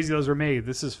 it's crazy those were made.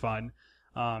 This is fun.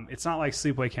 It's not like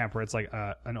Sleepaway Camp where it's like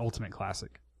an ultimate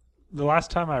classic. The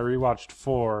last time I rewatched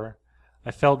 4, I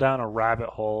fell down a rabbit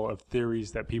hole of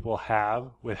theories that people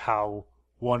have with how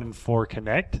 1 and 4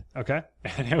 connect. Okay.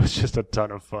 And it was just a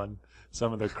ton of fun.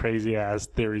 Some of the crazy ass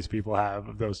theories people have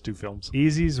of those two films.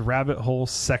 Easy's rabbit hole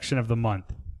section of the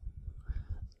month.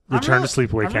 Return to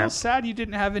Sleepaway Camp. I'm real sad you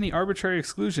didn't have any arbitrary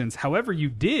exclusions. However, you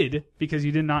did because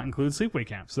you did not include Sleepaway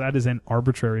Camp. So that is an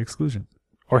arbitrary exclusion.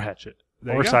 Or Hatchet.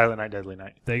 Or Silent Night, Deadly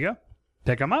Night. There you go.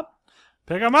 Pick them up.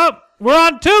 Pick them up. We're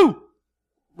on 2.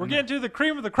 We're getting to the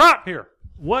cream of the crop here.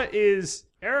 What is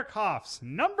Eric Hoff's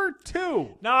number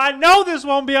 2? Now, I know this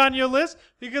won't be on your list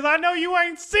because I know you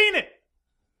ain't seen it.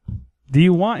 Do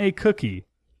you want a cookie?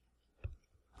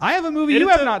 I have a movie you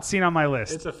have not seen on my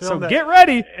list. It's a film get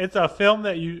ready. It's a film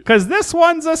that you... Because this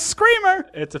one's a screamer.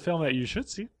 It's a film that you should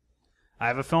see. I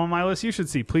have a film on my list you should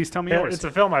see. Please tell me yours. It's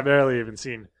a film I barely even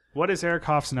seen. What is Eric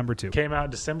Hoff's number 2? Came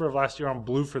out December of last year on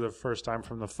Blue for the first time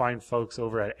from the fine folks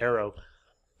over at Arrow.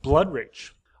 Blood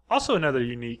Rage. Also another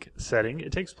unique setting.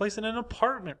 It takes place in an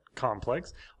apartment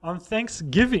complex on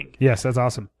Thanksgiving. Yes, that's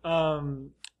awesome.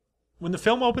 When the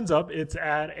film opens up, it's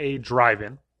at a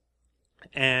drive-in.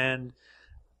 And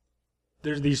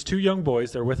there's these 2 young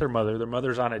boys. They're with their mother. Their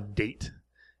mother's on a date.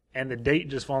 And the date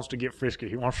just wants to get frisky.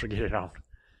 He wants to get it on.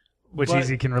 Which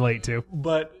Easy can relate to.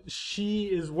 But she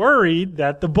is worried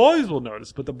that the boys will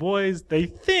notice. But the boys, they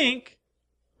think,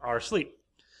 are asleep.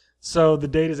 So the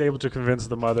date is able to convince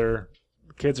the mother,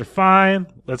 the kids are fine,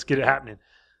 let's get it happening.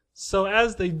 So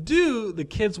as they do, the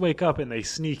kids wake up and they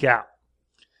sneak out.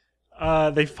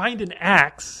 They find an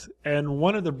axe, and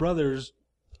one of the brothers,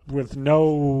 with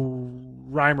no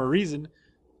rhyme or reason,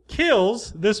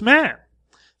 kills this man.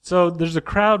 So there's a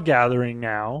crowd gathering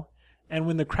now. And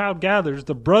when the crowd gathers,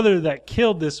 the brother that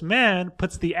killed this man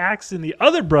puts the axe in the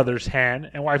other brother's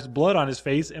hand and wipes blood on his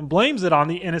face and blames it on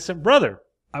the innocent brother.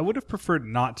 I would have preferred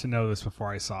not to know this before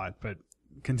I saw it, but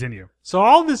continue. So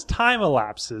all this time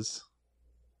elapses,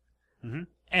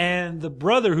 and the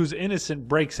brother who's innocent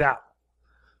breaks out.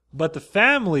 But the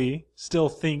family still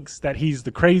thinks that he's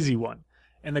the crazy one.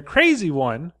 And the crazy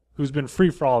one, who's been free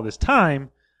for all this time,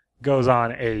 goes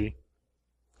on a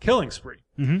killing spree.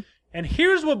 Mm-hmm. And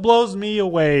here's what blows me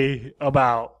away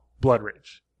about Blood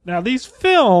Rage. Now, these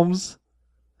films,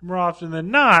 more often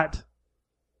than not,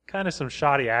 kind of some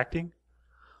shoddy acting.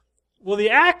 Well, the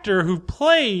actor who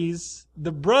plays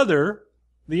the brother,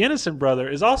 the innocent brother,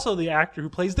 is also the actor who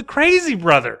plays the crazy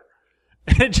brother.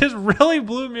 And it just really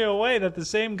blew me away that the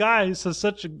same guy does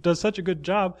such a good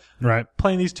job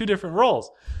playing these 2 different roles.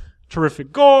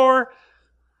 Terrific gore,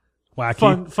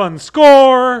 wacky, fun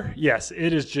score. Yes,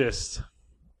 it is just...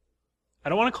 I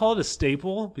don't want to call it a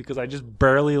staple because I just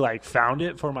barely found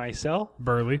it for myself.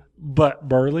 Burly. But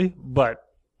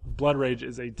Blood Rage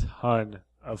is a ton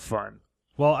of fun.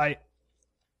 Well,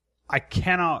 I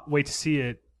cannot wait to see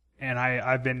it, and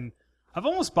I've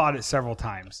almost bought it several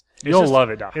times. You'll love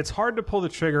it, Doc. It's hard to pull the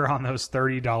trigger on those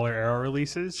 $30 Arrow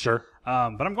releases. Sure.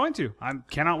 But I'm going to. I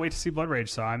cannot wait to see Blood Rage.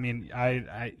 So I mean,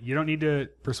 you don't need to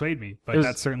persuade me, but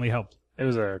that certainly helped. It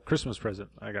was a Christmas present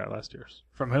I got last year.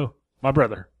 From who? My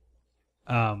brother.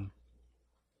 So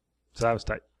that was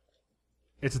tight.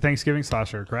 It's a Thanksgiving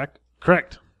slasher, correct?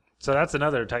 Correct. So that's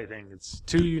another tight thing. It's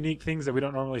 2 unique things that we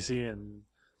don't normally see in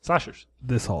slashers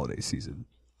this holiday season.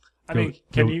 I mean,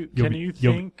 can you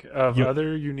think of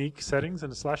other unique settings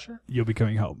in a slasher? You'll be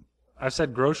coming home. I've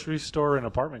said grocery store and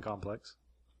apartment complex.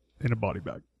 In a body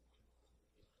bag.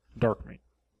 Dark meat.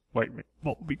 White meat.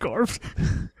 Won't be carved.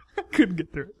 Couldn't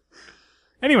get through it.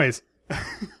 Anyways.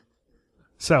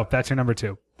 So, that's your number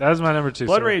 2. That is my number 2.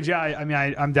 Blood Rage, yeah. I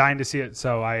mean, I'm dying to see it,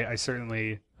 so I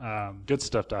certainly... good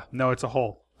stuff, Doc. No, it's a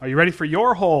hole. Are you ready for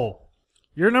your hole?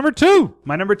 Your number 2.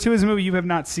 My number 2 is a movie you have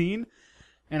not seen,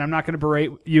 and I'm not going to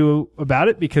berate you about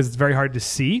it because it's very hard to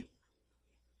see.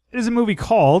 It is a movie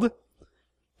called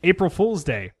April Fool's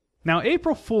Day. Now,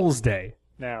 April Fool's Day.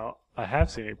 Now, I have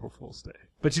seen April Fool's Day.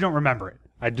 But you don't remember it.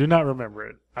 I do not remember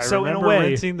it. I remember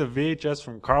renting the VHS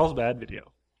from Carlsbad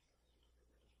Video.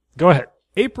 Go ahead.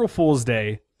 April Fool's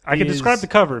Day. I can describe the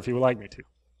cover if you would like me to.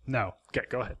 No. Okay,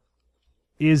 go ahead.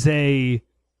 It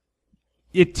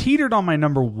teetered on my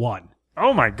number one.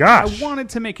 Oh my gosh. I wanted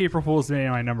to make April Fool's Day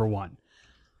my number one.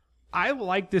 I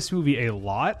like this movie a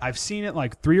lot. I've seen it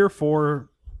like 3 or 4,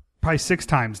 probably 6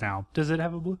 times now. Does it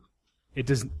have a blue? It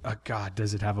doesn't. God,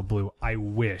 does it have a blue? I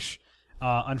wish.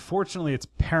 Unfortunately, it's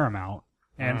Paramount.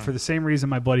 And for the same reason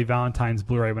my Bloody Valentine's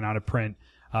Blu-ray went out of print,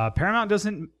 Paramount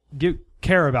doesn't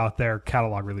care about their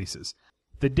catalog releases.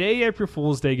 The day April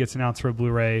Fool's Day gets announced for a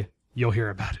Blu-ray, you'll hear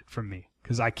about it from me.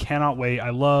 Because I cannot wait.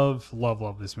 I love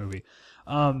this movie.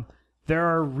 There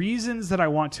are reasons that I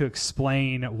want to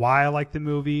explain why I like the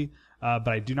movie, but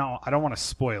I don't want to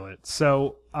spoil it.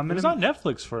 So it was on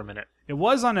Netflix for a minute. It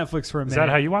was on Netflix for a minute. Is that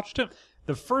how you watched it?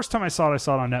 The first time I saw it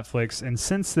on Netflix, and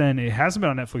since then it hasn't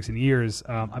been on Netflix in years.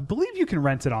 I believe you can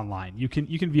rent it online. You can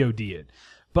VOD it,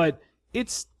 but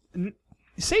it's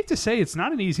safe to say it's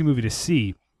not an easy movie to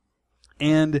see,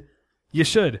 and you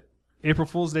should. April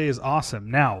Fool's Day is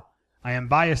awesome. Now, I am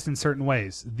biased in certain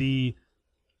ways. The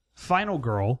final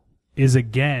girl is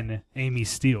again Amy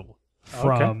Steele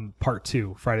from Part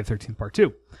 2, Friday the 13th Part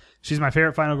 2. She's my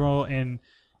favorite final girl in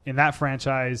that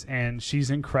franchise, and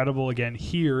she's incredible again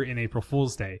here in April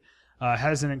Fool's Day.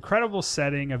 Has an incredible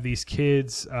setting of these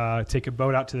kids take a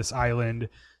boat out to this island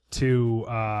to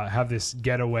have this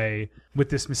getaway with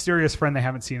this mysterious friend they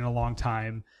haven't seen in a long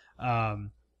time.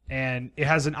 And it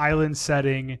has an island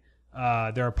setting.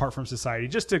 They're apart from society,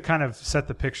 just to kind of set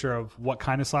the picture of what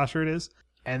kind of slasher it is.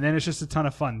 And then it's just a ton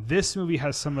of fun. This movie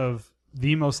has some of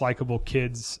the most likable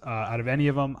kids out of any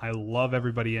of them. I love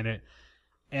everybody in it.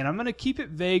 And I'm going to keep it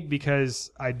vague because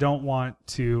I don't want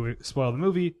to spoil the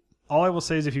movie. All I will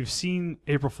say is if you've seen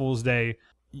April Fool's Day,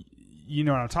 you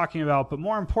know what I'm talking about. But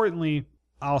more importantly,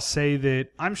 I'll say that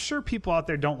I'm sure people out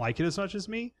there don't like it as much as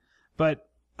me. But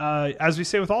as we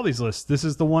say with all these lists, this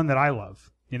is the one that I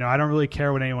love. You know, I don't really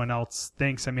care what anyone else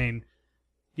thinks. I mean,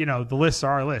 you know, the lists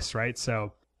are our lists, right?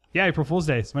 So, yeah, April Fool's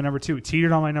Day is my number 2. It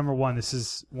teetered on my number 1. This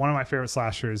is one of my favorite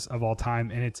slashers of all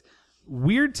time, and it's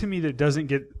weird to me that it doesn't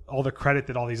get all the credit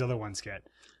that all these other ones get.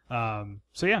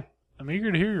 So, yeah. I'm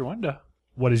eager to hear your one,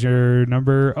 What is your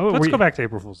number? Oh, let's go back to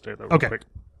April Fool's Day, though, real quick.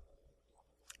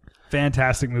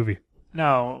 Fantastic movie.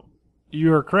 Now,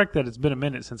 you are correct that it's been a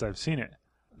minute since I've seen it.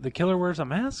 The killer wears a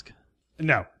mask?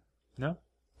 No. No?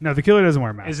 No, the killer doesn't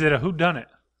wear a mask. Is it a whodunit?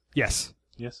 Yes.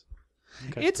 Yes.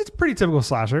 Okay. It's a pretty typical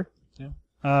slasher.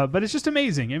 Yeah. But it's just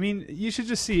amazing. I mean, you should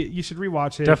just see it. You should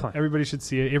rewatch it. Definitely. Everybody should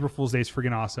see it. April Fool's Day is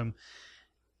freaking awesome.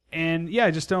 And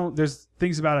yeah, there's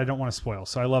things about it I don't want to spoil.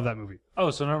 So I love that movie. Oh,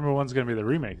 so number 1's going to be the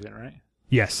remake then, right?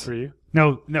 Yes. For you?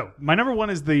 No. My number 1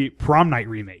 is the Prom Night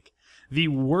remake. The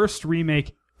worst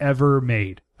remake ever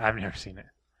made. I've never seen it.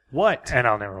 What? And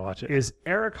I'll never watch it. Is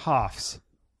Eric Hoff's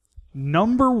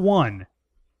number 1.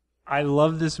 I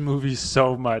love this movie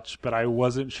so much, but I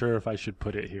wasn't sure if I should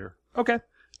put it here. Okay.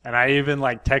 And I even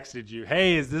texted you,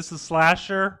 "Hey, is this a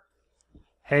slasher?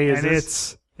 Hey,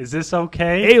 is this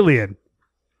okay?" Alien.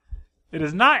 It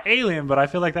is not Alien, but I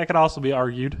feel like that could also be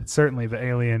argued. Certainly, the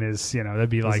Alien is, that'd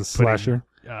be like a slasher.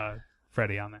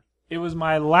 Freddy on there. It was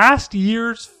my last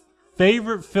year's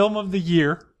favorite film of the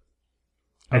year,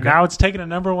 and now it's taking a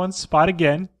number 1 spot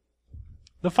again.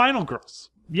 The Final Girls.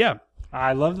 Yeah,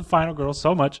 I love The Final Girls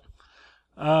so much.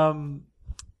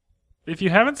 If you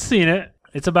haven't seen it,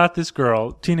 it's about this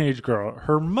girl, teenage girl.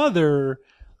 Her mother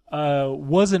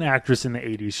was an actress in the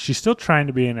 80s. She's still trying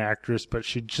to be an actress, but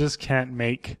she just can't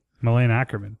make... Malene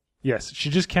Ackerman. Yes,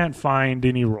 she just can't find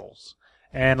any roles.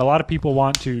 And a lot of people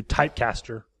want to typecast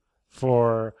her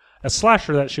for a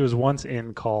slasher that she was once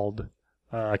in called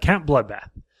Camp Bloodbath.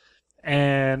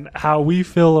 And how we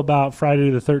feel about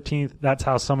Friday the 13th, that's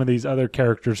how some of these other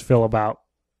characters feel about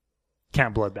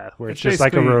Camp Bloodbath, where it's just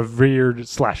like a revered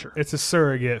slasher. It's a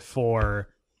surrogate for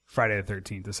Friday the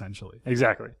 13th, essentially.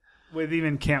 Exactly. With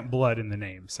even Camp Blood in the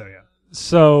name, so yeah.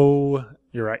 So,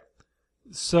 you're right.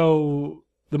 So,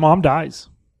 the mom dies.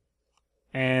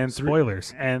 And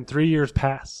spoilers. 3 years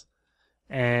pass.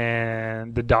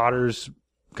 And the daughter's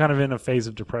kind of in a phase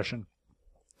of depression.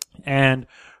 And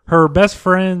her best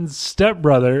friend's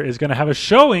stepbrother is going to have a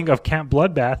showing of Camp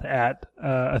Bloodbath at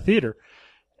a theater.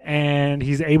 And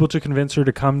he's able to convince her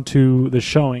to come to the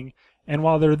showing. And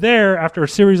while they're there, after a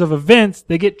series of events,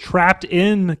 they get trapped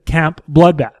in Camp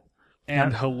Bloodbath.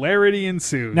 And hilarity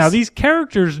ensues. Now, these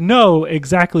characters know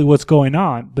exactly what's going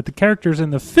on, but the characters in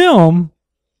the film,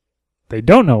 they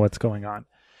don't know what's going on.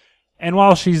 And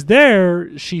while she's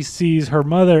there, she sees her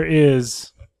mother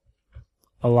is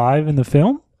alive in the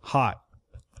film. Hot.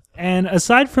 And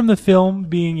aside from the film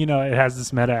being, it has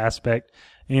this meta aspect,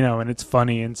 and it's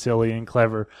funny and silly and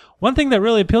clever. One thing that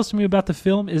really appeals to me about the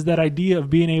film is that idea of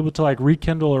being able to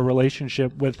rekindle a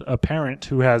relationship with a parent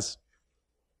who has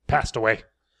passed away.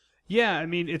 Yeah, I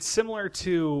mean, it's similar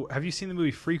to, have you seen the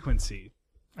movie Frequency?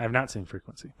 I have not seen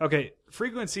Frequency. Okay,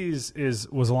 Frequency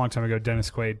was a long time ago,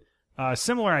 Dennis Quaid.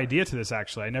 Similar idea to this,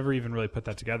 actually. I never even really put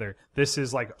that together. This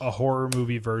is like a horror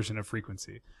movie version of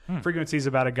Frequency. Frequency is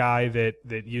about a guy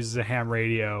that uses a ham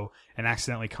radio and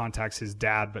accidentally contacts his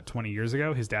dad, but 20 years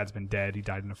ago. His dad's been dead. He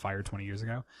died in a fire 20 years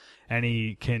ago. And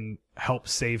he can help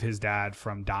save his dad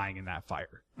from dying in that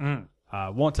fire.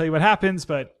 Won't tell you what happens,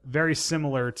 but very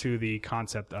similar to the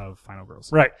concept of Final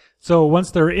Girls. Right. So once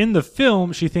they're in the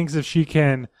film, she thinks if she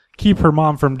can keep her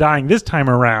mom from dying this time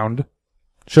around,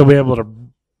 she'll be able to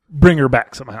bring her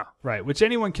back somehow. Right, which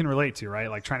anyone can relate to, right?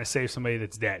 Like trying to save somebody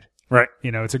that's dead. Right.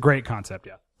 It's a great concept,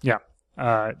 yeah.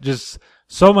 Yeah. Just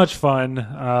so much fun.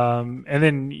 And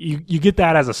then you get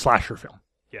that as a slasher film.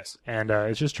 Yes. And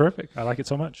it's just terrific. I like it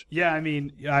so much. Yeah, I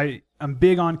mean, I'm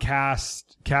big on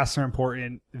cast. Casts are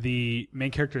important. The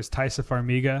main character is Taissa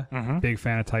Farmiga. Big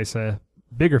fan of Taissa.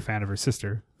 Bigger fan of her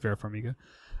sister, Vera Farmiga.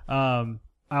 I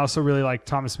also really like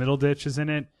Thomas Middleditch is in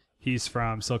it. He's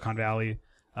from Silicon Valley.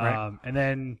 Right. And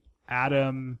then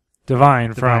Adam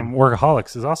Devine from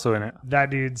Workaholics is also in it. That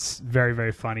dude's very,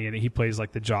 very funny, and he plays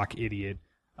like the jock idiot.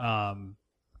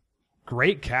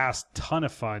 Great cast, ton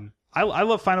of fun. I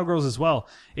love Final Girls as well.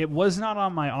 It was not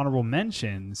on my honorable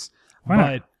mentions,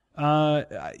 but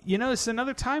it's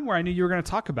another time where I knew you were going to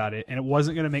talk about it, and it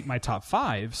wasn't going to make my top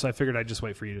 5, so I figured I'd just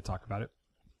wait for you to talk about it.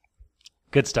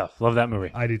 Good stuff. Love that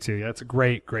movie. I do too. Yeah, it's a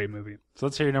great, great movie. So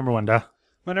let's hear your number 1, Duh.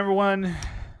 My number 1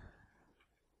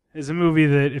 is a movie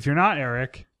that, if you're not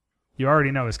Eric, you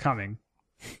already know is coming.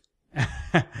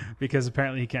 Because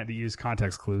apparently he can't use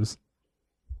context clues.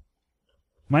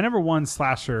 My number 1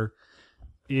 slasher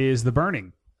is The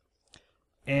Burning.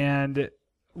 And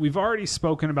we've already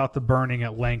spoken about The Burning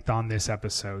at length on this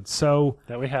episode. So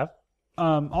that we have.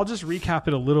 I'll just recap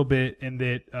it a little bit in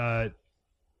that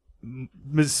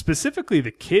specifically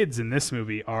the kids in this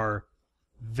movie are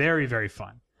very, very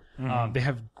fun. They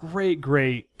have great,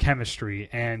 great chemistry,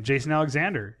 and Jason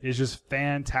Alexander is just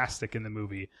fantastic in the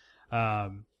movie.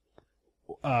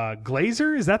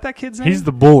 Glazer, is that kid's name? He's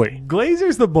the bully.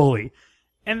 Glazer's the bully.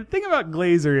 And the thing about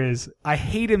Glazer is I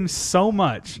hate him so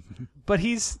much, but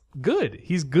he's good.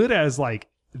 He's good as like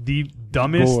the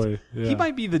dumbest. Boy, yeah. He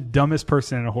might be the dumbest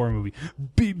person in a horror movie.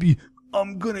 Baby,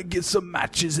 I'm going to get some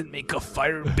matches and make a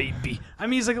fire, baby. I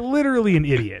mean, he's like literally an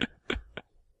idiot.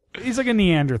 He's like a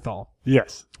Neanderthal.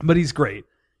 Yes. But he's great.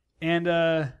 And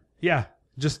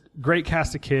just great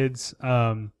cast of kids.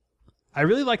 I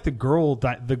really like the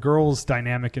girls'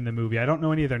 dynamic in the movie. I don't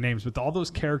know any of their names, but all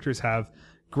those characters have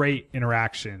great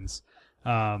interactions.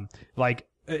 Something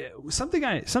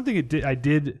I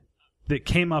did that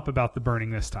came up about The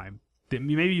Burning this time that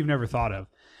maybe you've never thought of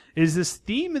is this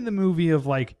theme in the movie of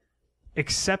like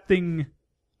accepting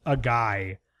a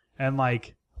guy and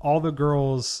like all the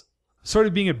girls sort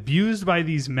of being abused by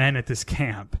these men at this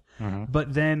camp,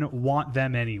 but then want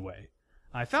them anyway.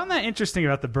 I found that interesting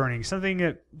about The Burning, something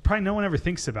that probably no one ever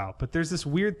thinks about, but there's this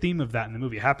weird theme of that in the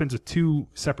movie. It happens with 2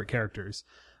 separate characters.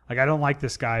 Like, I don't like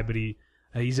this guy, but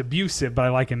he's abusive, but I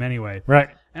like him anyway. Right.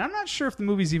 And I'm not sure if the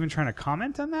movie's even trying to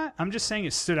comment on that. I'm just saying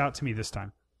it stood out to me this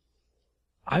time.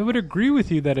 I would agree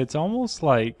with you that it's almost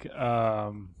like,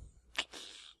 I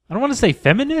don't want to say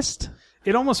feminist.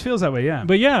 It almost feels that way, yeah.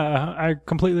 But yeah, I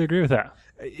completely agree with that.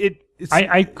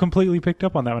 I completely picked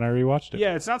up on that when I rewatched it.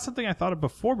 Yeah, it's not something I thought of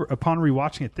before upon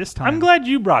rewatching it this time. I'm glad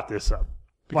you brought this up.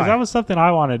 Because that was something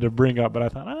I wanted to bring up, but I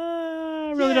thought,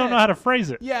 I really don't know how to phrase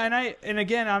it. Yeah, and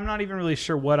again, I'm not even really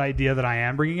sure what idea that I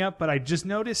am bringing up, but I just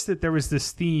noticed that there was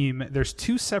this theme. There's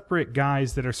 2 separate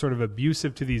guys that are sort of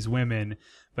abusive to these women,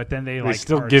 but then they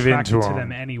still are give attracted in to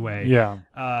them anyway. Yeah.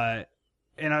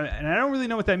 And I don't really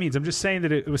know what that means. I'm just saying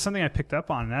that it was something I picked up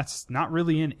on, and that's not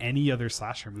really in any other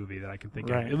slasher movie that I can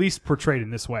think of, at least portrayed in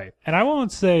this way. And I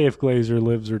won't say if Glazer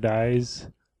lives or dies,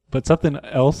 but something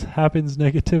else happens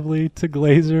negatively to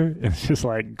Glazer. It's just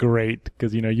like great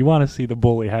because you want to see the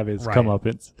bully have his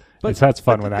comeuppance. But that's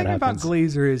fun when that happens. The thing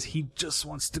about Glazer is he just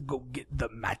wants to go get the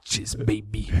matches,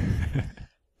 baby.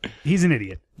 He's an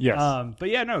idiot. Yes. But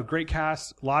yeah, no, great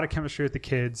cast. A lot of chemistry with the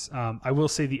kids. I will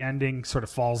say the ending sort of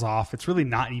falls off. It's really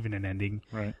not even an ending.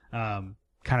 Right.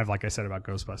 Kind of like I said about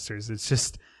Ghostbusters. It's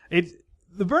just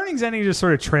The Burning's ending just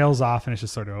sort of trails off and it's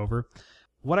just sort of over.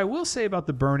 What I will say about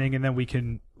The Burning, and then we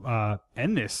can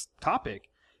end this topic,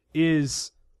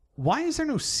 is why is there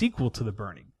no sequel to The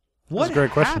Burning? What That's a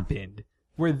great question. happened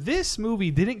where this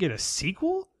movie didn't get a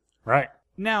sequel? Right.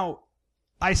 Now,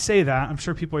 I say that. I'm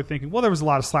sure people are thinking, well, there was a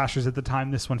lot of slashers at the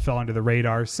time. This one fell under the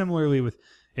radar. Similarly with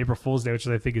April Fool's Day, which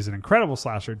I think is an incredible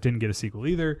slasher, didn't get a sequel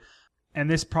either. And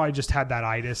this probably just had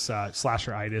that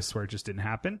slasher-itis, where it just didn't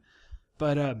happen.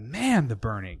 But man, The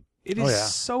Burning, it is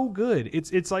so good.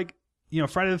 It's like,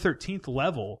 Friday the 13th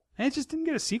level, and it just didn't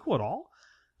get a sequel at all.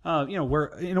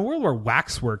 We're in a world where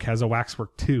Waxwork has a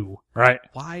Waxwork 2. Right.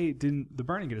 Why didn't The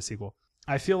Burning get a sequel?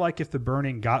 I feel like if The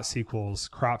Burning got sequels,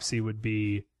 Cropsey would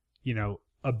be,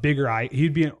 a bigger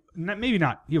he'd be maybe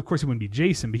not. Of course, he wouldn't be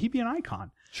Jason, but he'd be an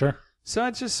icon. Sure. So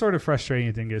it's just sort of frustrating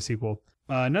it didn't get a sequel.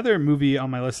 Another movie on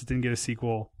my list that didn't get a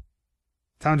sequel,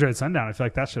 Town Dread Sundown. I feel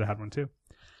like that should have had one too.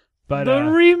 But the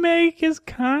remake is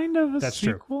kind of a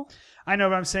sequel. True. I know,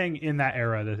 but I'm saying in that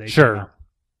era that they came out.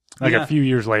 Like a few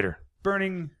years later.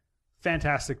 Burning,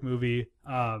 fantastic movie.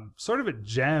 Sort of a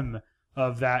gem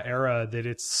of that era that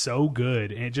it's so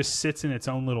good and it just sits in its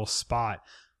own little spot.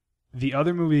 The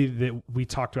other movie that we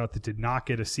talked about that did not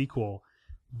get a sequel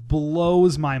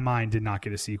blows my mind did not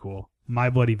get a sequel. My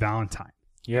Bloody Valentine.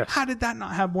 Yes. How did that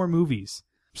not have more movies?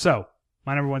 So,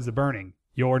 my number one's The Burning.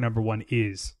 Your number one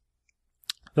is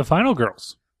The Final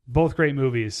Girls. Both great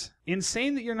movies.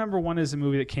 Insane that your number one is a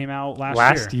movie that came out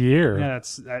last year. Yeah,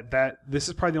 this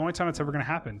is probably the only time it's ever going to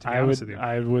happen, to be honest with you.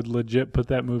 I would legit put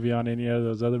that movie on any of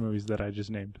those other movies that I just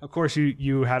named. Of course,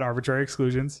 you had arbitrary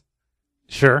exclusions.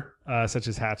 Sure. Such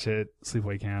as Hatchet,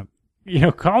 Sleepaway Camp.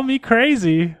 Call me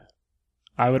crazy.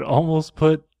 I would almost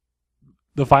put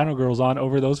The Final Girls on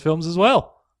over those films as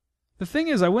well. The thing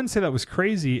is, I wouldn't say that was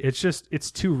crazy.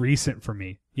 It's too recent for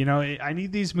me. I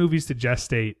need these movies to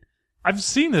gestate. I've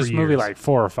seen this movie like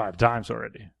 4 or 5 times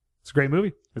already. It's a great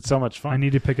movie. It's so much fun. I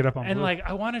need to pick it up on And Blu-ray.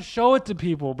 I want to show it to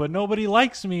people, but nobody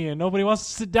likes me and nobody wants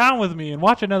to sit down with me and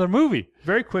watch another movie.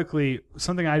 Very quickly,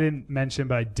 something I didn't mention,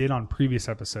 but I did on previous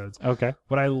episodes. Okay.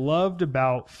 What I loved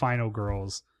about Final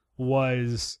Girls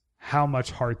was how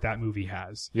much heart that movie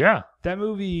has. Yeah. That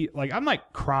movie, I'm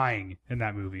crying in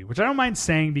that movie, which I don't mind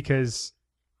saying because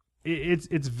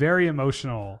it's very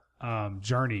emotional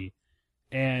journey.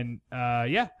 And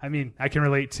I can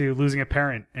relate to losing a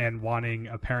parent and wanting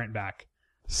a parent back.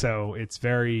 So it's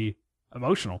very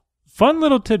emotional. Fun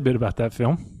little tidbit about that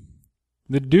film.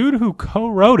 The dude who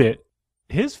co-wrote it,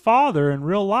 his father in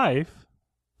real life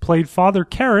played Father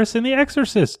Karras in The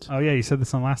Exorcist. Oh, yeah, you said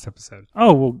this on last episode.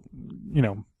 Oh,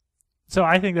 well, So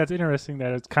I think that's interesting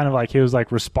that it's kind of like his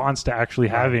response to actually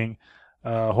having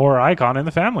a horror icon in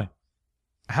the family.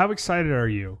 How excited are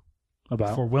you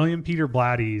about for William Peter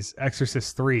Blatty's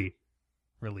Exorcist 3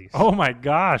 release? Oh my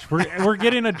gosh, we're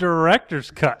getting a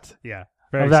director's cut. Yeah,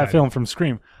 of that film from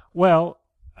Scream. Well,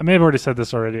 I may have already said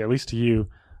this already, at least to you.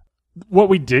 What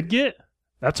we did get,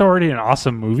 that's already an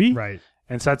awesome movie. Right.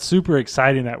 And so that's super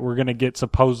exciting that we're going to get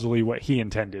supposedly what he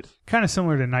intended. Kind of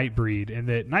similar to Nightbreed, in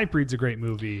that Nightbreed's a great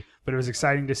movie, but it was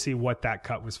exciting to see what that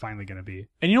cut was finally going to be.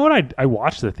 And you know what? I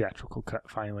watched the theatrical cut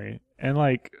finally, and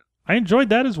I enjoyed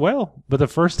that as well. But the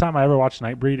first time I ever watched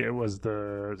Nightbreed, it was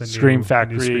the Scream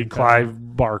Factory, Scream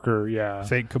Clive Barker, yeah.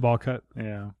 Fake Cabal cut.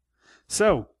 Yeah.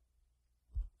 So,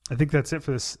 I think that's it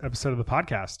for this episode of the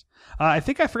podcast. I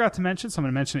think I forgot to mention, so I'm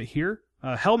going to mention it here.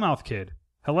 Hellmouth Kid.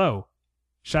 Hello.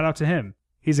 Shout out to him.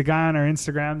 He's a guy on our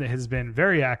Instagram that has been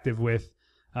very active with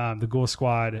the Ghoul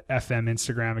Squad FM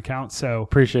Instagram account. So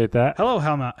appreciate that. Hello,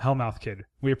 Hellmouth Kid.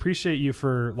 We appreciate you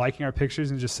for liking our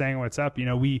pictures and just saying what's up.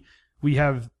 We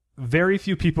have very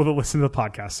few people that listen to the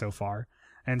podcast so far.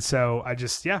 And so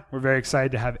we're very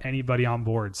excited to have anybody on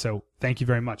board. So thank you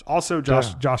very much. Also,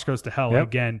 Josh Goes to Hell. Yep.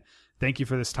 Again, thank you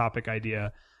for this topic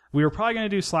idea. We were probably going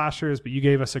to do slashers, but you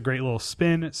gave us a great little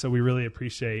spin. So we really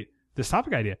appreciate this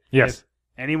topic idea. Yes. If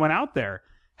anyone out there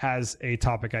has a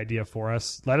topic idea for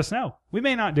us, let us know. We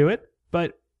may not do it,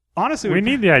 but honestly, we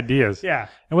need the ideas. Yeah.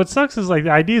 And what sucks is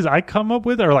the ideas I come up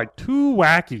with are too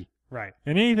wacky. Right.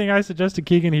 And anything I suggest to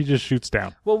Keegan, he just shoots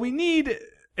down. Well, we need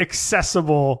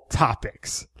accessible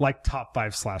topics, like top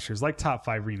 5 slashers, like top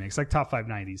 5 remakes, like top 5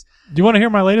 90s. Do you want to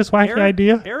hear my latest wacky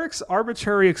idea? Eric's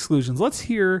arbitrary exclusions. Let's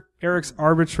hear Eric's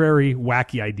arbitrary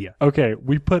wacky idea. Okay,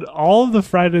 we put all of the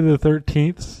Friday the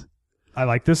 13th. I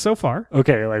like this so far.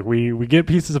 Okay, we get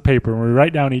pieces of paper and we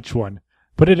write down each one.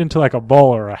 Put it into a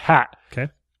bowl or a hat. Okay.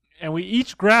 And we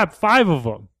each grab 5 of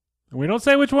them. And we don't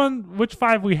say which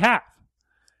 5 we have.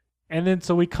 And then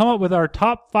so we come up with our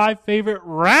top 5 favorite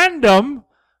random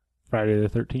Friday the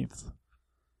 13th.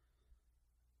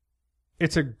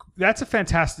 That's a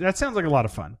fantastic, that sounds like a lot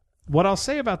of fun. What I'll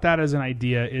say about that as an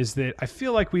idea is that I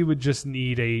feel like we would just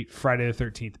need a Friday the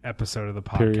 13th episode of the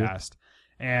podcast. Period.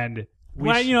 And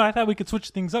I thought we could switch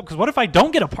things up because what if I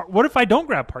don't get what if I don't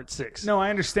grab part 6? No, I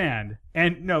understand.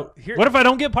 And no, what if I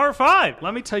don't get part 5?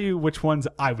 Let me tell you which ones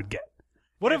I would get.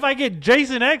 What if I get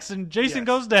Jason X and Jason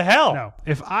Goes to Hell? No,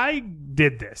 if I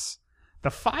did this, the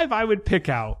 5 I would pick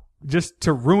out just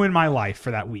to ruin my life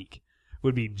for that week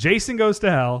would be Jason Goes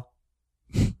to Hell,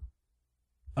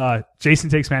 Jason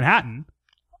Takes Manhattan,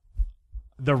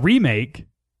 the remake.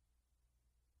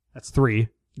 That's 3.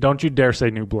 Don't you dare say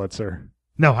New Blood, sir.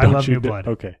 No, I love New Blood.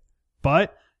 Okay.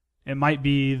 But it might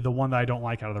be the one that I don't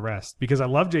like out of the rest because I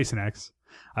love Jason X.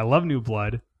 I love New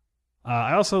Blood.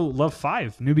 I also love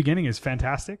 5. New Beginning is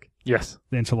fantastic. Yes.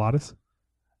 The enchiladas.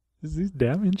 These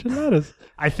damn enchiladas.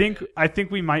 I think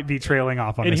we might be trailing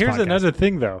off on this podcast. And here's another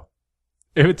thing, though.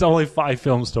 If it's only 5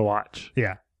 films to watch.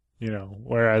 Yeah.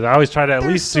 Whereas I always try to at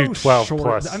least do 12 short.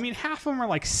 plus. I mean, half of them are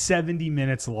like 70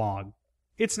 minutes long.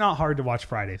 It's not hard to watch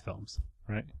Friday films.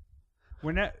 Right.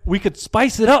 We could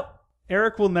spice it up.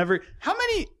 Eric will never...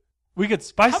 We could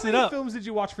spice it up. How many films did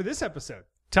you watch for this episode?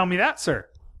 Tell me that, sir.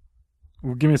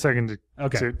 Well, give me a second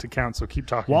to count, so keep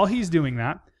talking. While he's doing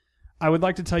that, I would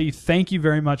like to tell you thank you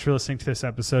very much for listening to this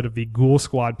episode of the Ghoul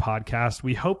Squad podcast.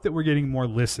 We hope that we're getting more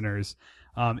listeners.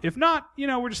 If not,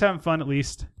 we're just having fun at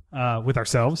least with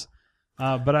ourselves.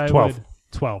 But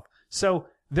 12. So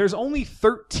there's only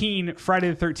 13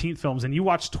 Friday the 13th films, and you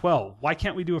watched 12. Why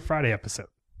can't we do a Friday episode?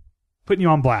 Putting you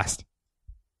on blast.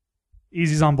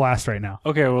 Easy's on blast right now.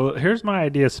 Okay, well, here's my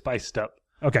idea spiced up.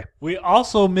 Okay. We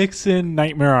also mix in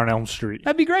Nightmare on Elm Street.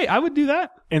 That'd be great. I would do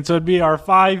that. And so it'd be our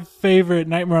 5 favorite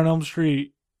Nightmare on Elm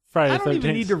Street Friday the 13th. I don't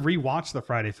even need to rewatch the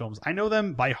Friday films. I know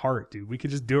them by heart, dude. We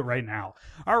could just do it right now.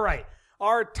 All right.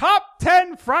 Our top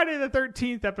 10 Friday the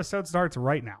 13th episode starts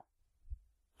right now.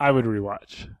 I would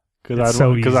rewatch. Because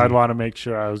I'd want to make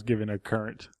sure I was given a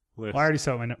current list. Well, I already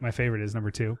saw what my favorite is, number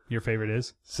 2. Your favorite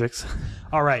is? 6.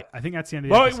 All right. I think that's the end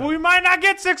of the episode. We might not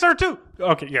get 6 or 2.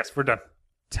 Okay, yes, we're done.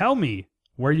 Tell me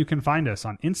where you can find us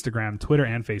on Instagram, Twitter,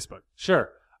 and Facebook. Sure.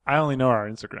 I only know our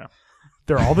Instagram.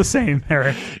 They're all the same,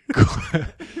 Eric.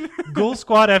 Ghoul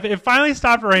Squad FM. It finally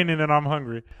stopped raining and I'm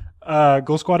hungry.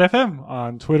 Ghoul Squad FM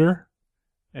on Twitter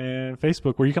and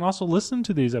Facebook, where you can also listen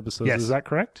to these episodes. Yes. Is that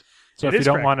correct? So if you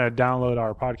don't want to download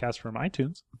our podcast from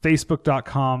iTunes.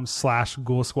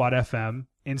 Facebook.com/Ghoul Squad FM.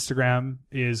 Instagram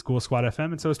is Ghoul Squad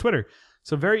FM, and so is Twitter.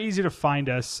 So very easy to find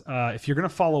us. If you're going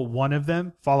to follow one of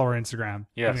them, follow our Instagram.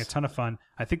 Yes. Having a ton of fun.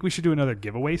 I think we should do another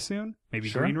giveaway soon. Maybe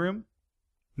sure. Green Room.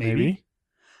 Maybe.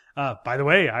 By the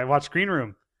way, I watched Green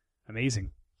Room.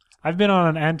 Amazing. I've been on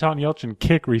an Anton Yelchin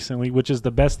kick recently, which is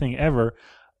the best thing ever.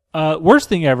 Worst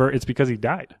thing ever, it's because he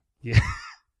died. Yeah.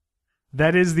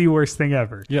 That is the worst thing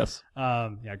ever. Yes.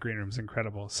 Yeah, Green Room's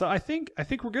incredible. So I think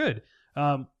we're good.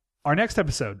 Our next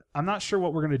episode, I'm not sure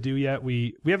what we're going to do yet.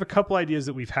 We have a couple ideas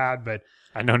that we've had, but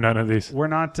I know none of these. We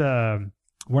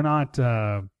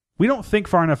don't think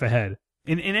far enough ahead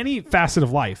in any facet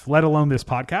of life, let alone this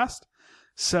podcast.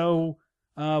 So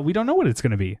we don't know what it's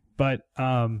going to be, but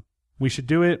we should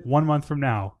do it 1 month from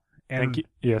now. And thank you.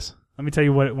 Yes. Let me tell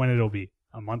you when it'll be.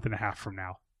 A month and a half from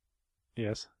now.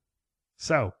 Yes.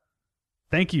 So,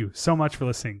 thank you so much for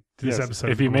listening to this episode.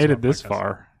 If you made it this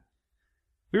far.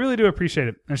 We really do appreciate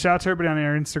it. And shout out to everybody on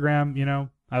our Instagram.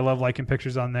 I love liking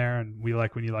pictures on there, and we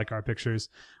like when you like our pictures.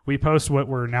 We post what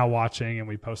we're now watching, and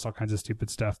we post all kinds of stupid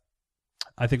stuff.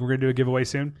 I think we're going to do a giveaway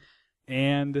soon.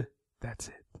 And that's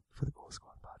it for the Ghoul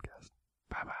Squad podcast.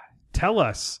 Bye-bye. Tell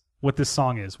us what this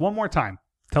song is. One more time.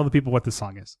 Tell the people what this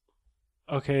song is.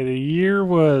 Okay, the year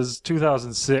was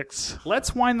 2006.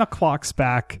 Let's wind the clocks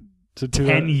back to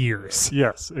 10 years.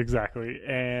 Yes, exactly.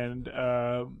 And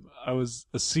I was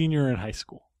a senior in high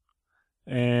school.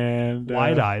 And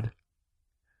wide-eyed.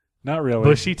 Not really.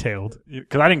 Bushy-tailed.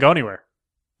 Because I didn't go anywhere.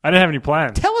 I didn't have any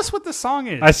plans. Tell us what the song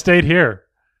is. I stayed here.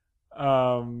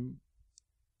 A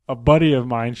buddy of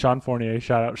mine, Sean Fournier,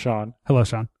 shout out Sean. Hello,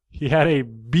 Sean. He had a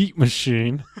beat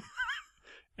machine.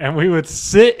 And we would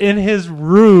sit in his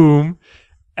room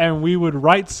and we would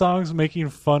write songs making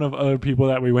fun of other people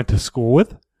that we went to school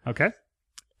with. Okay.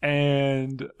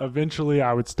 And eventually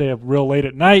I would stay up real late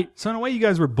at night. So in a way you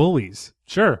guys were bullies.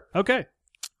 Sure. Okay.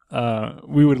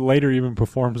 We would later even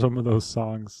perform some of those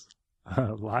songs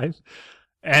live.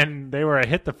 And they were a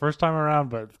hit the first time around,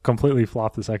 but completely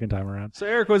flopped the second time around. So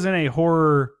Eric was in a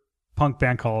horror punk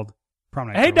band called Prom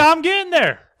Night. Hey, Dom, get in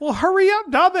there. Well, hurry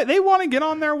up, Dom. They want to get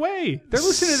on their way. They're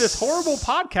listening to this horrible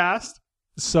podcast.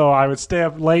 So I would stay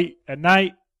up late at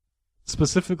night,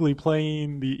 specifically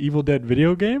playing the Evil Dead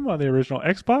video game on the original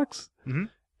Xbox. Mm-hmm.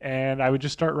 And I would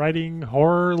just start writing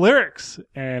horror lyrics.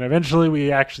 And eventually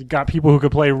we actually got people who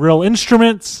could play real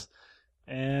instruments.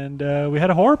 And we had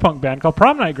a horror punk band called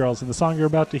Prom Night Girls, and the song you're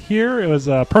about to hear, it was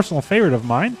a personal favorite of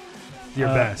mine. Your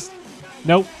best.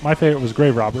 Nope, my favorite was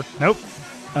Grave Robber. Nope.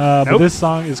 But this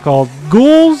song is called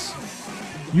Ghouls,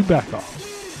 You Back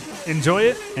Off. Enjoy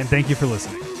it, and thank you for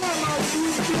listening.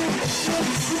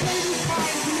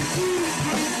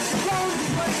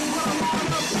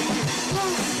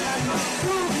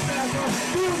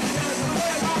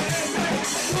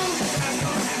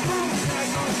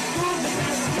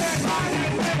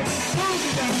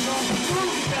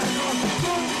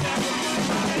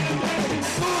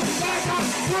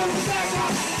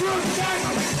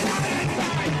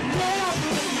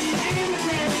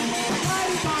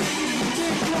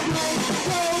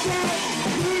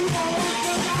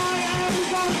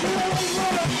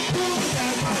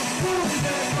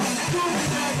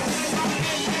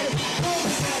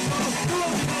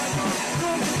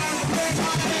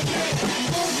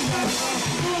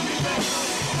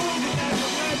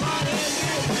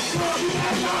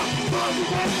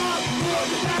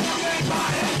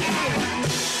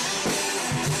 Everybody,